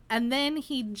 and then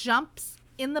he jumps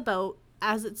in the boat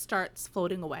as it starts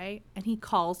floating away, and he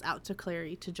calls out to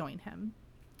Clary to join him.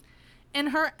 And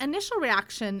her initial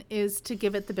reaction is to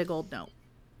give it the big old no,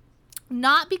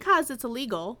 not because it's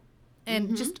illegal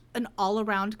and just an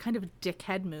all-around kind of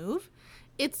dickhead move.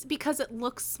 It's because it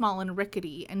looks small and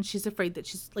rickety, and she's afraid that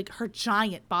she's like her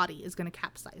giant body is going to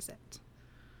capsize it.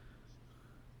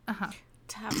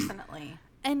 Definitely.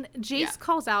 And Jace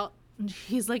calls out, and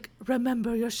he's like,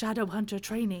 "Remember your Shadowhunter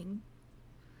training,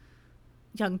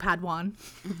 young Padawan."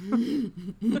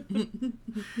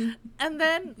 And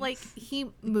then like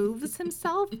he moves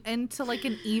himself into like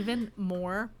an even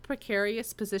more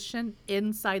precarious position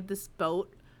inside this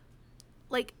boat.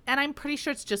 Like, and I'm pretty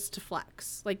sure it's just to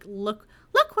flex. Like, look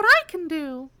what I can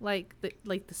do. Like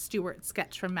the Stewart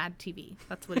sketch from Mad TV.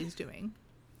 That's what he's doing.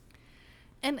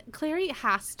 And Clary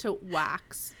has to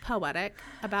wax poetic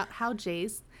about how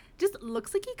Jace just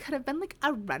looks like he could have been like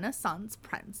a Renaissance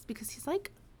prince, because he's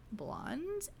like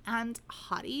blonde and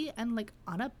haughty and like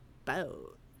on a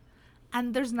boat.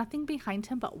 And there's nothing behind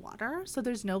him but water. So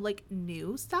there's no like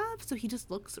new stuff. So he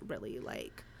just looks really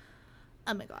like,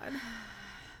 oh my God.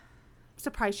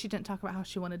 Surprised she didn't talk about how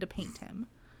she wanted to paint him.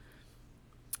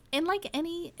 And like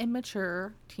any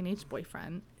immature teenage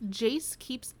boyfriend, Jace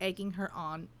keeps egging her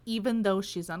on, even though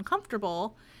she's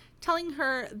uncomfortable, telling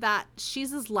her that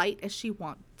she's as light as she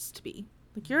wants to be.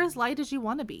 Like, you're as light as you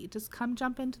want to be. Just come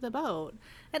jump into the boat.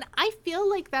 And I feel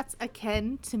like that's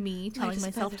akin to me telling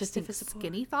myself to think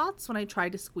skinny thoughts when I try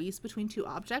to squeeze between two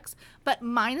objects. But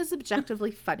mine is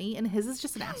objectively funny, and his is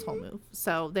just an asshole move.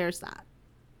 So there's that.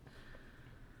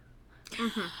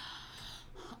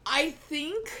 I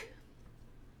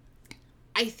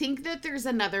think that there's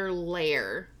another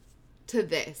layer to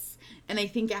this, and I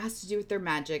think it has to do with their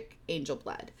magic angel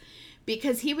blood,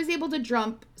 because he was able to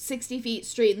jump 60 feet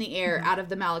straight in the air out of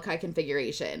the Malachi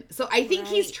configuration. So I think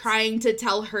he's trying to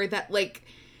tell her that, like,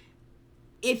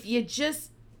 if you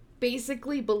just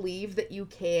basically believe that you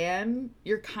can,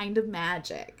 you're kind of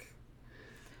magic.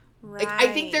 Like,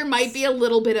 I think there might be a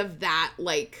little bit of that,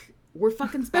 like, we're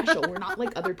fucking special. We're not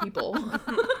like other people.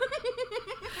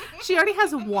 She already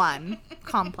has one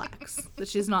complex that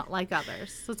she's not like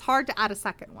others. So it's hard to add a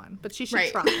second one, but she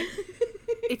should try.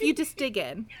 If you just dig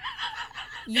in,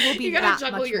 you will be you that gotta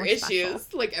juggle much your more issues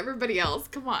special. like everybody else.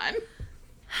 Come on.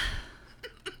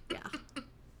 Yeah.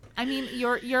 I mean,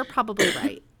 you're probably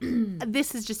right.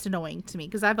 This is just annoying to me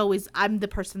because I'm the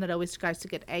person that always tries to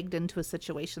get egged into a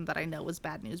situation that I know is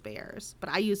bad news bears, but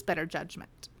I use better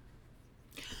judgment.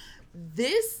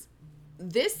 This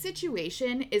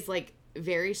situation is like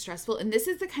very stressful, and this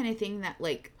is the kind of thing that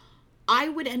like I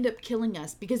would end up killing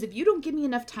us, because if you don't give me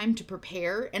enough time to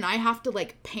prepare and I have to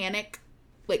like panic,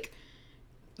 like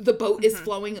the boat is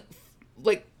flowing,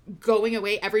 like going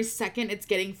away every second, it's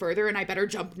getting further and I better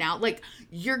jump now, like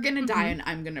you're gonna die and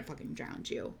I'm gonna fucking drown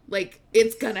you. Like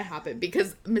it's gonna happen,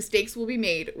 because mistakes will be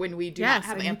made when we do not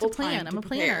have ample time to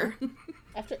prepare.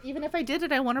 Even if I did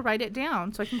it, I want to write it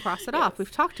down so I can cross it off. We've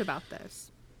talked about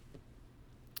this.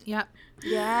 Yep.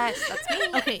 Yes, that's me.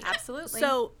 Okay. Absolutely.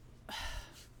 So,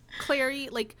 Clary,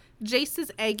 like,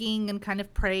 Jace's egging and kind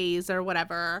of praise or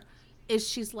whatever is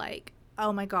she's like,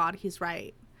 oh my God, he's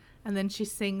right. And then she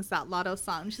sings that Lotto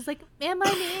song. She's like, man,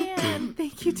 my man.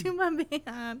 Thank you to my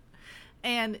man.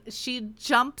 And she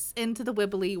jumps into the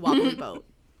wibbly wobbly boat.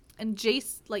 And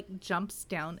Jace, like, jumps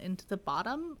down into the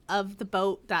bottom of the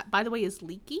boat that, by the way, is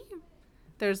leaky.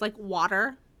 There's, like,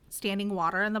 standing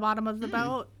water in the bottom of the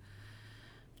boat.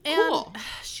 And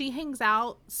she hangs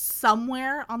out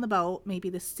somewhere on the boat, maybe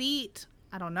the seat,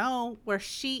 I don't know, where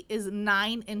she is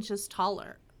 9 inches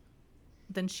taller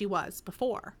than she was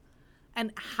before.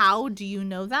 And how do you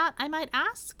know that, I might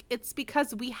ask? It's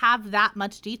because we have that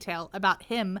much detail about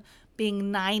him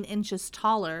being 9 inches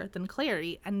taller than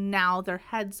Clary, and now their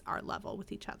heads are level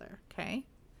with each other, okay?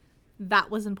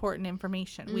 That was important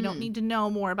information. We don't need to know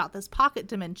more about this pocket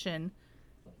dimension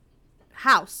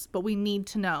house, but we need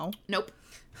to know. Nope.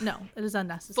 No, it is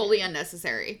unnecessary. Fully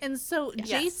unnecessary. And so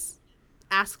Jace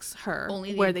asks her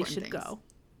where they should go.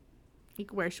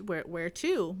 Like, where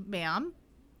to, ma'am?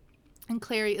 And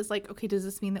Clary is like, okay, does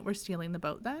this mean that we're stealing the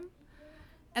boat then?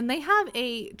 And they have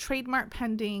a trademark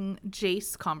pending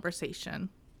Jace conversation.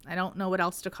 I don't know what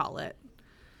else to call it.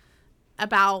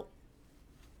 About,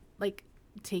 like,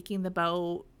 taking the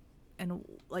boat and,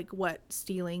 like, what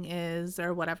stealing is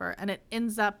or whatever. And it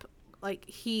ends up, like,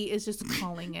 he is just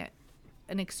calling it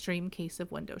an extreme case of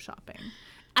window shopping.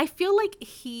 I feel like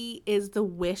he is the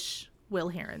Wish Will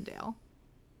Herondale.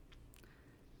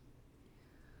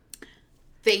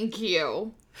 Thank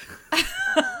you.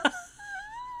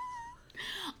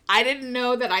 I didn't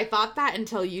know that I thought that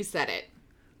until you said it.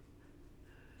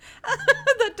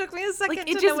 That took me a second like,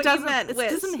 to know what you meant. It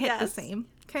doesn't hit the same,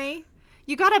 okay?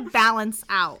 You got to balance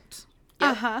out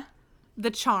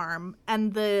the charm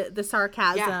and the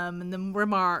sarcasm and the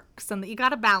remarks, and you got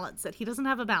to balance it. He doesn't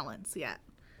have a balance yet.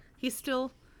 He's too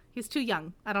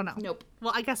young. I don't know. Nope.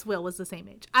 Well, I guess Will was the same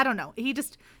age. I don't know.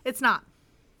 It's not.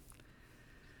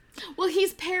 Well,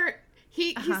 he's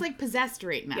like possessed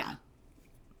right now. Yeah.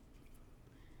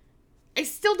 I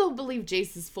still don't believe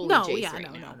Jace is fully Jace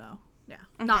right now. No. Yeah.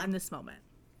 Okay. Not in this moment.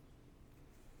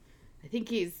 I think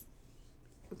he's...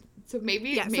 So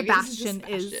maybe Sebastian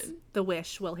is the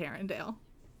Wish Will Herondale.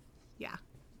 Yeah.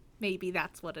 Maybe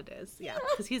that's what it is. Yeah.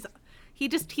 Because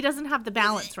he doesn't have the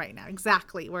balance right now.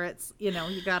 Exactly. Where it's, you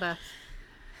gotta...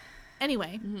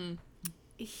 Anyway. Mm-hmm.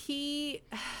 He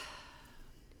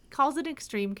calls it an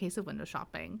extreme case of window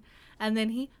shopping. And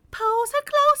then he pulls her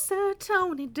closer,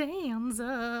 Tony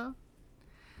Danza.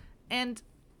 And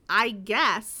I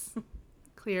guess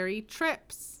Clary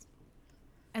trips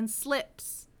and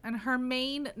slips, and her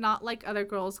main, not like other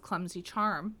girls, clumsy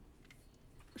charm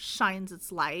shines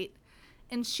its light,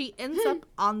 and she ends up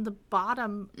on the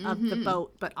bottom of the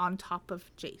boat, but on top of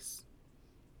Jace.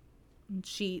 And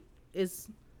she is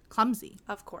clumsy.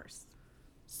 Of course.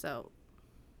 So,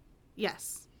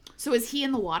 yes. So is he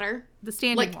in the water? The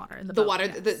standing water in the boat. The water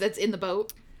yes. that's in the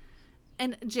boat?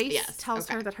 And Jace tells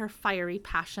her that her fiery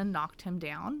passion knocked him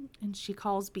down, and she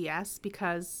calls BS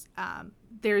because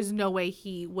there's no way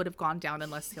he would have gone down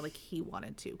unless he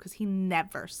wanted to, because he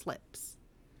never slips.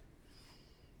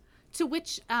 To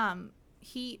which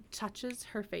he touches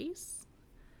her face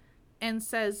and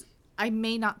says, I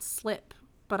may not slip,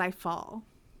 but I fall.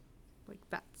 Like,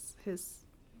 that's his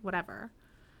whatever.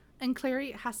 And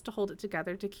Clary has to hold it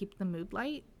together to keep the mood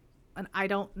light. And I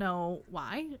don't know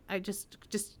why. I just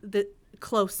the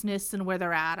closeness and where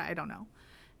they're at, I don't know.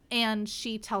 And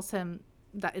she tells him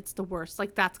that it's the worst.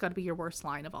 Like, that's got to be your worst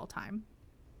line of all time.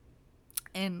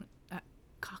 And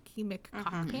cocky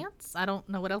McCockpants. I don't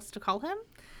know what else to call him.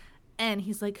 And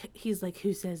he's like,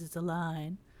 who says it's a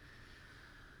line?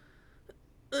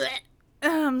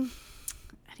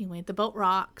 Anyway, the boat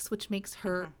rocks, which makes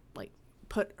her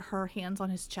put her hands on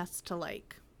his chest to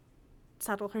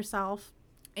settle herself.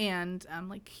 And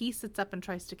he sits up and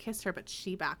tries to kiss her, but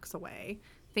she backs away,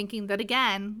 thinking that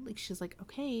again, she's like,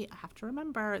 okay, I have to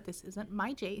remember this isn't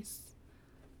my Jace.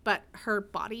 But her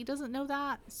body doesn't know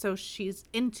that, so she's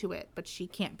into it, but she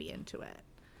can't be into it.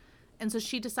 And so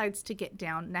she decides to get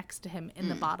down next to him in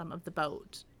the bottom of the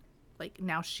boat.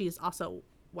 Now she's also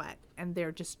wet, and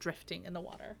they're just drifting in the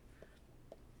water.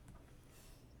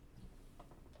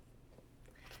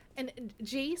 And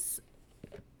Jace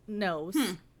knows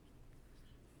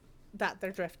that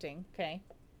they're drifting. Okay.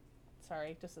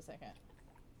 Sorry, just a second.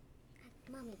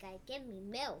 Mommy gotta give me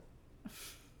milk.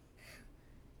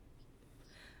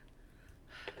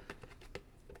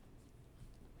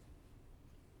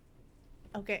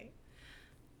 Okay.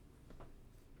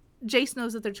 Jace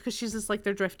knows that because she's just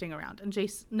they're drifting around, and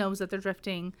Jace knows that they're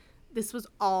drifting. This was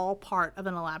all part of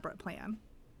an elaborate plan.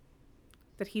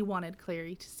 That he wanted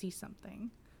Clary to see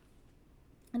something.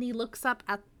 And he looks up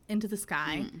into the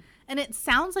sky, and it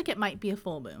sounds like it might be a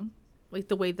full moon,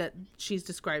 the way that she's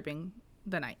describing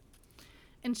the night.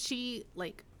 And she,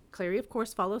 Clary, of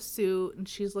course, follows suit, and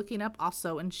she's looking up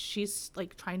also, and she's,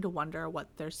 trying to wonder what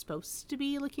they're supposed to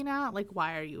be looking at.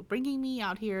 Why are you bringing me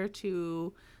out here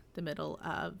to the middle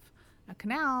of a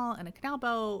canal and a canal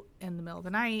boat in the middle of the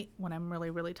night when I'm really,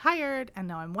 really tired, and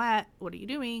now I'm wet? What are you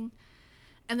doing?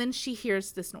 And then she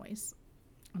hears this noise.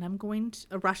 And I'm going to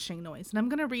a rushing noise, and I'm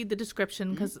going to read the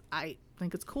description because I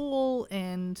think it's cool.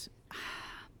 And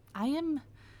I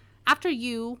After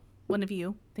one of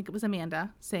you, I think it was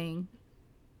Amanda, saying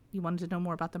you wanted to know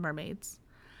more about the mermaids,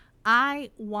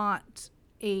 I want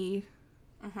a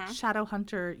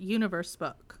Shadowhunter universe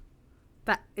book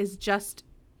that is just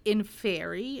in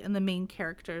fairy and the main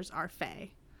characters are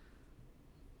fae.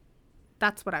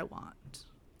 That's what I want.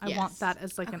 I want that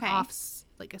as like an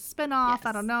like a spin-off. Yes.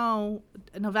 I don't know,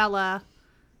 a novella.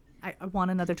 I want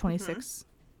another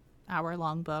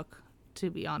 26-hour-long book,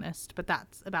 to be honest. But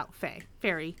that's about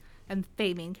fairy, and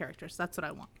fae main characters. That's what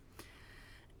I want.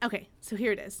 Okay, so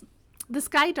here it is. The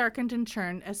sky darkened and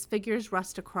churned as figures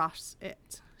rushed across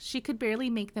it. She could barely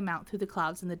make them out through the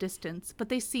clouds in the distance, but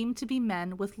they seemed to be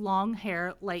men with long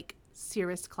hair like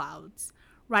cirrus clouds,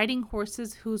 riding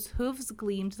horses whose hooves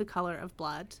gleamed the color of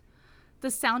blood.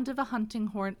 The sound of a hunting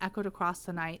horn echoed across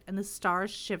the night, and the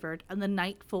stars shivered, and the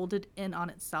night folded in on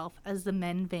itself as the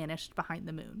men vanished behind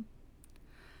the moon.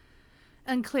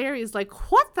 And Clary's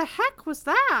like, what the heck was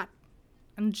that?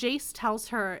 And Jace tells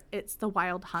her it's the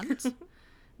Wild Hunt.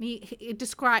 He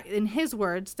described, in his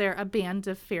words, they're a band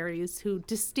of fairies who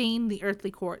disdain the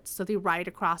earthly courts, so they ride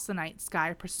across the night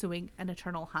sky pursuing an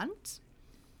eternal hunt.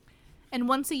 And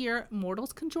once a year,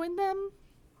 mortals can join them,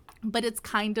 but it's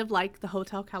kind of like the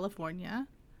Hotel California,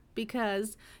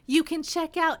 because you can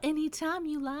check out anytime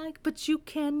you like, but you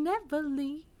can never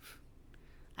leave.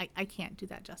 I can't do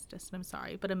that justice, and I'm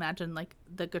sorry, but imagine like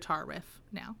the guitar riff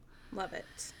now. Love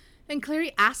it. And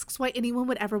Clary asks why anyone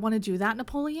would ever want to do that,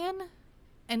 Napoleon.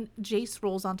 And Jace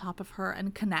rolls on top of her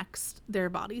and connects their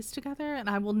bodies together. And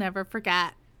I will never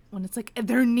forget when it's like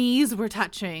their knees were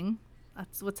touching.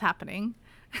 That's what's happening.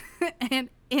 And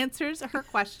answers her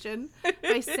question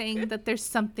by saying that there's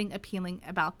something appealing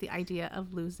about the idea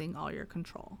of losing all your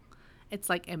control. It's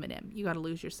like Eminem. You got to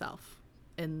lose yourself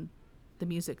in the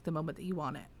music the moment that you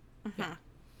want it. Yeah.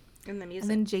 In the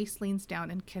music. And then Jace leans down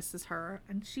and kisses her.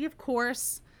 And she, of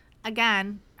course,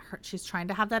 again, she's trying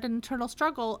to have that internal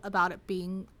struggle about it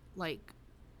being like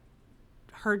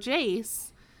her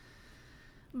Jace.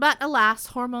 But alas,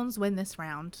 hormones win this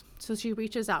round. So she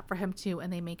reaches out for him too,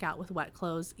 and they make out with wet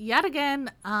clothes. Yet again,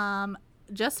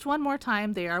 just one more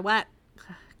time, they are wet.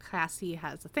 Cassie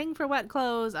has a thing for wet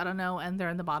clothes. I don't know. And they're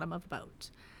in the bottom of a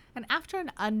boat. And after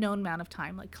an unknown amount of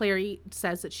time, like Clary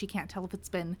says that she can't tell if it's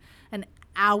been an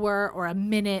hour or a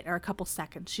minute or a couple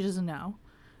seconds. She doesn't know.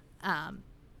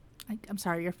 I'm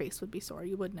sorry, your face would be sore.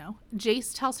 You would know.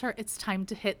 Jace tells her it's time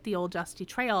to hit the old dusty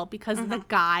trail because the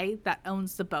guy that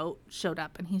owns the boat showed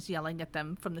up and he's yelling at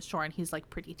them from the shore and he's like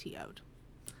pretty TO'd.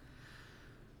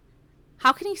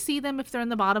 How can he see them if they're in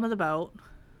the bottom of the boat?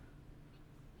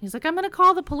 He's like, I'm going to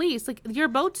call the police. Like, your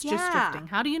boat's just drifting.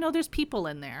 How do you know there's people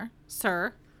in there,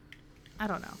 sir? I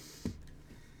don't know.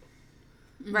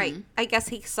 Right. I guess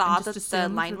he saw that the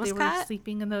line was cut. Were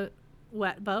sleeping in the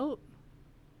wet boat.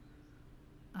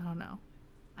 I don't know.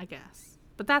 I guess.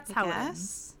 But that's how it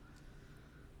ends.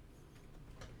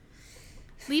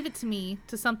 Leave it to me,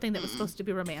 to something that was supposed to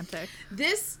be romantic.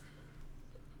 This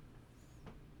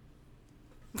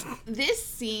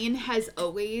scene has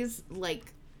always,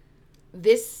 like,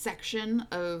 this section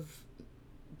of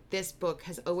this book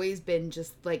has always been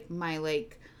just, like, my,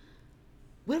 like,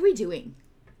 what are we doing?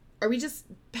 Are we just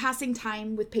passing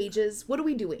time with pages? What are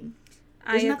we doing?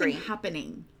 There's nothing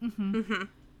happening. Mm-hmm. Mm-hmm.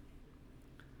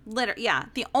 Literally, yeah.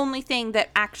 The only thing that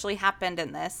actually happened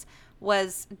in this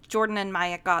was Jordan and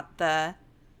Maya got the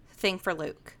thing for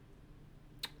Luke.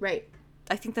 Right.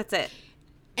 I think that's it.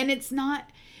 And it's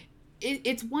not...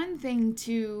 It's one thing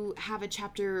to have a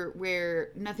chapter where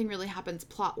nothing really happens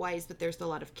plot-wise, but there's a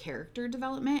lot of character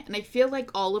development. And I feel like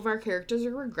all of our characters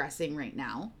are regressing right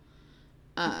now.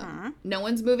 No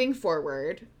one's moving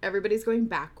forward. Everybody's going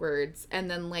backwards. And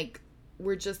then, like,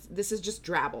 this is just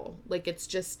drabble. Like, it's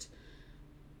just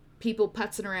people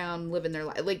putzing around, living their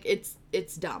life. Like,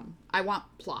 it's dumb. I want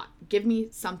plot. Give me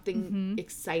something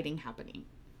exciting happening.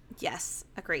 Yes,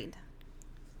 agreed.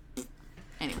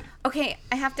 Anyway. Okay,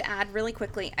 I have to add really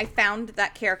quickly. I found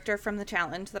that character from the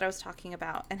challenge that I was talking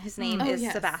about, and his name is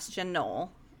Sebastian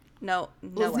Knoll. Well,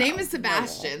 his name is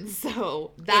Sebastian,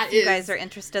 so if you guys are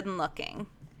interested in looking.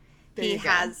 He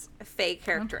has fake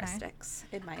characteristics,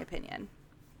 in my opinion.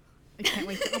 I can't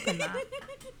wait to open that.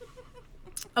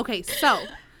 Okay, so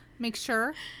make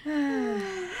sure.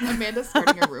 Amanda's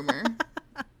starting a rumor.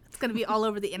 It's going to be all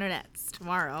over the internet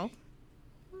tomorrow.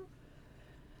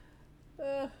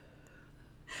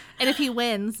 And if he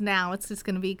wins now, it's just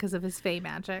going to be because of his Fae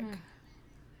magic.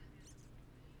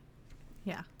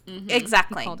 Yeah. Mm-hmm.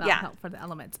 Exactly. Called out help for the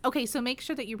elements. Okay, so make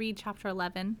sure that you read chapter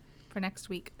 11 for next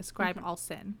week. Ascribe all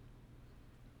sin.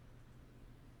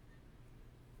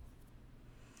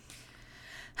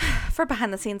 For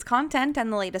behind the scenes content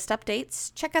and the latest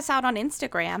updates, check us out on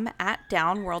Instagram at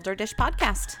Downworlder Dish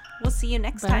Podcast. We'll see you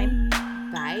next time.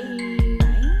 Bye.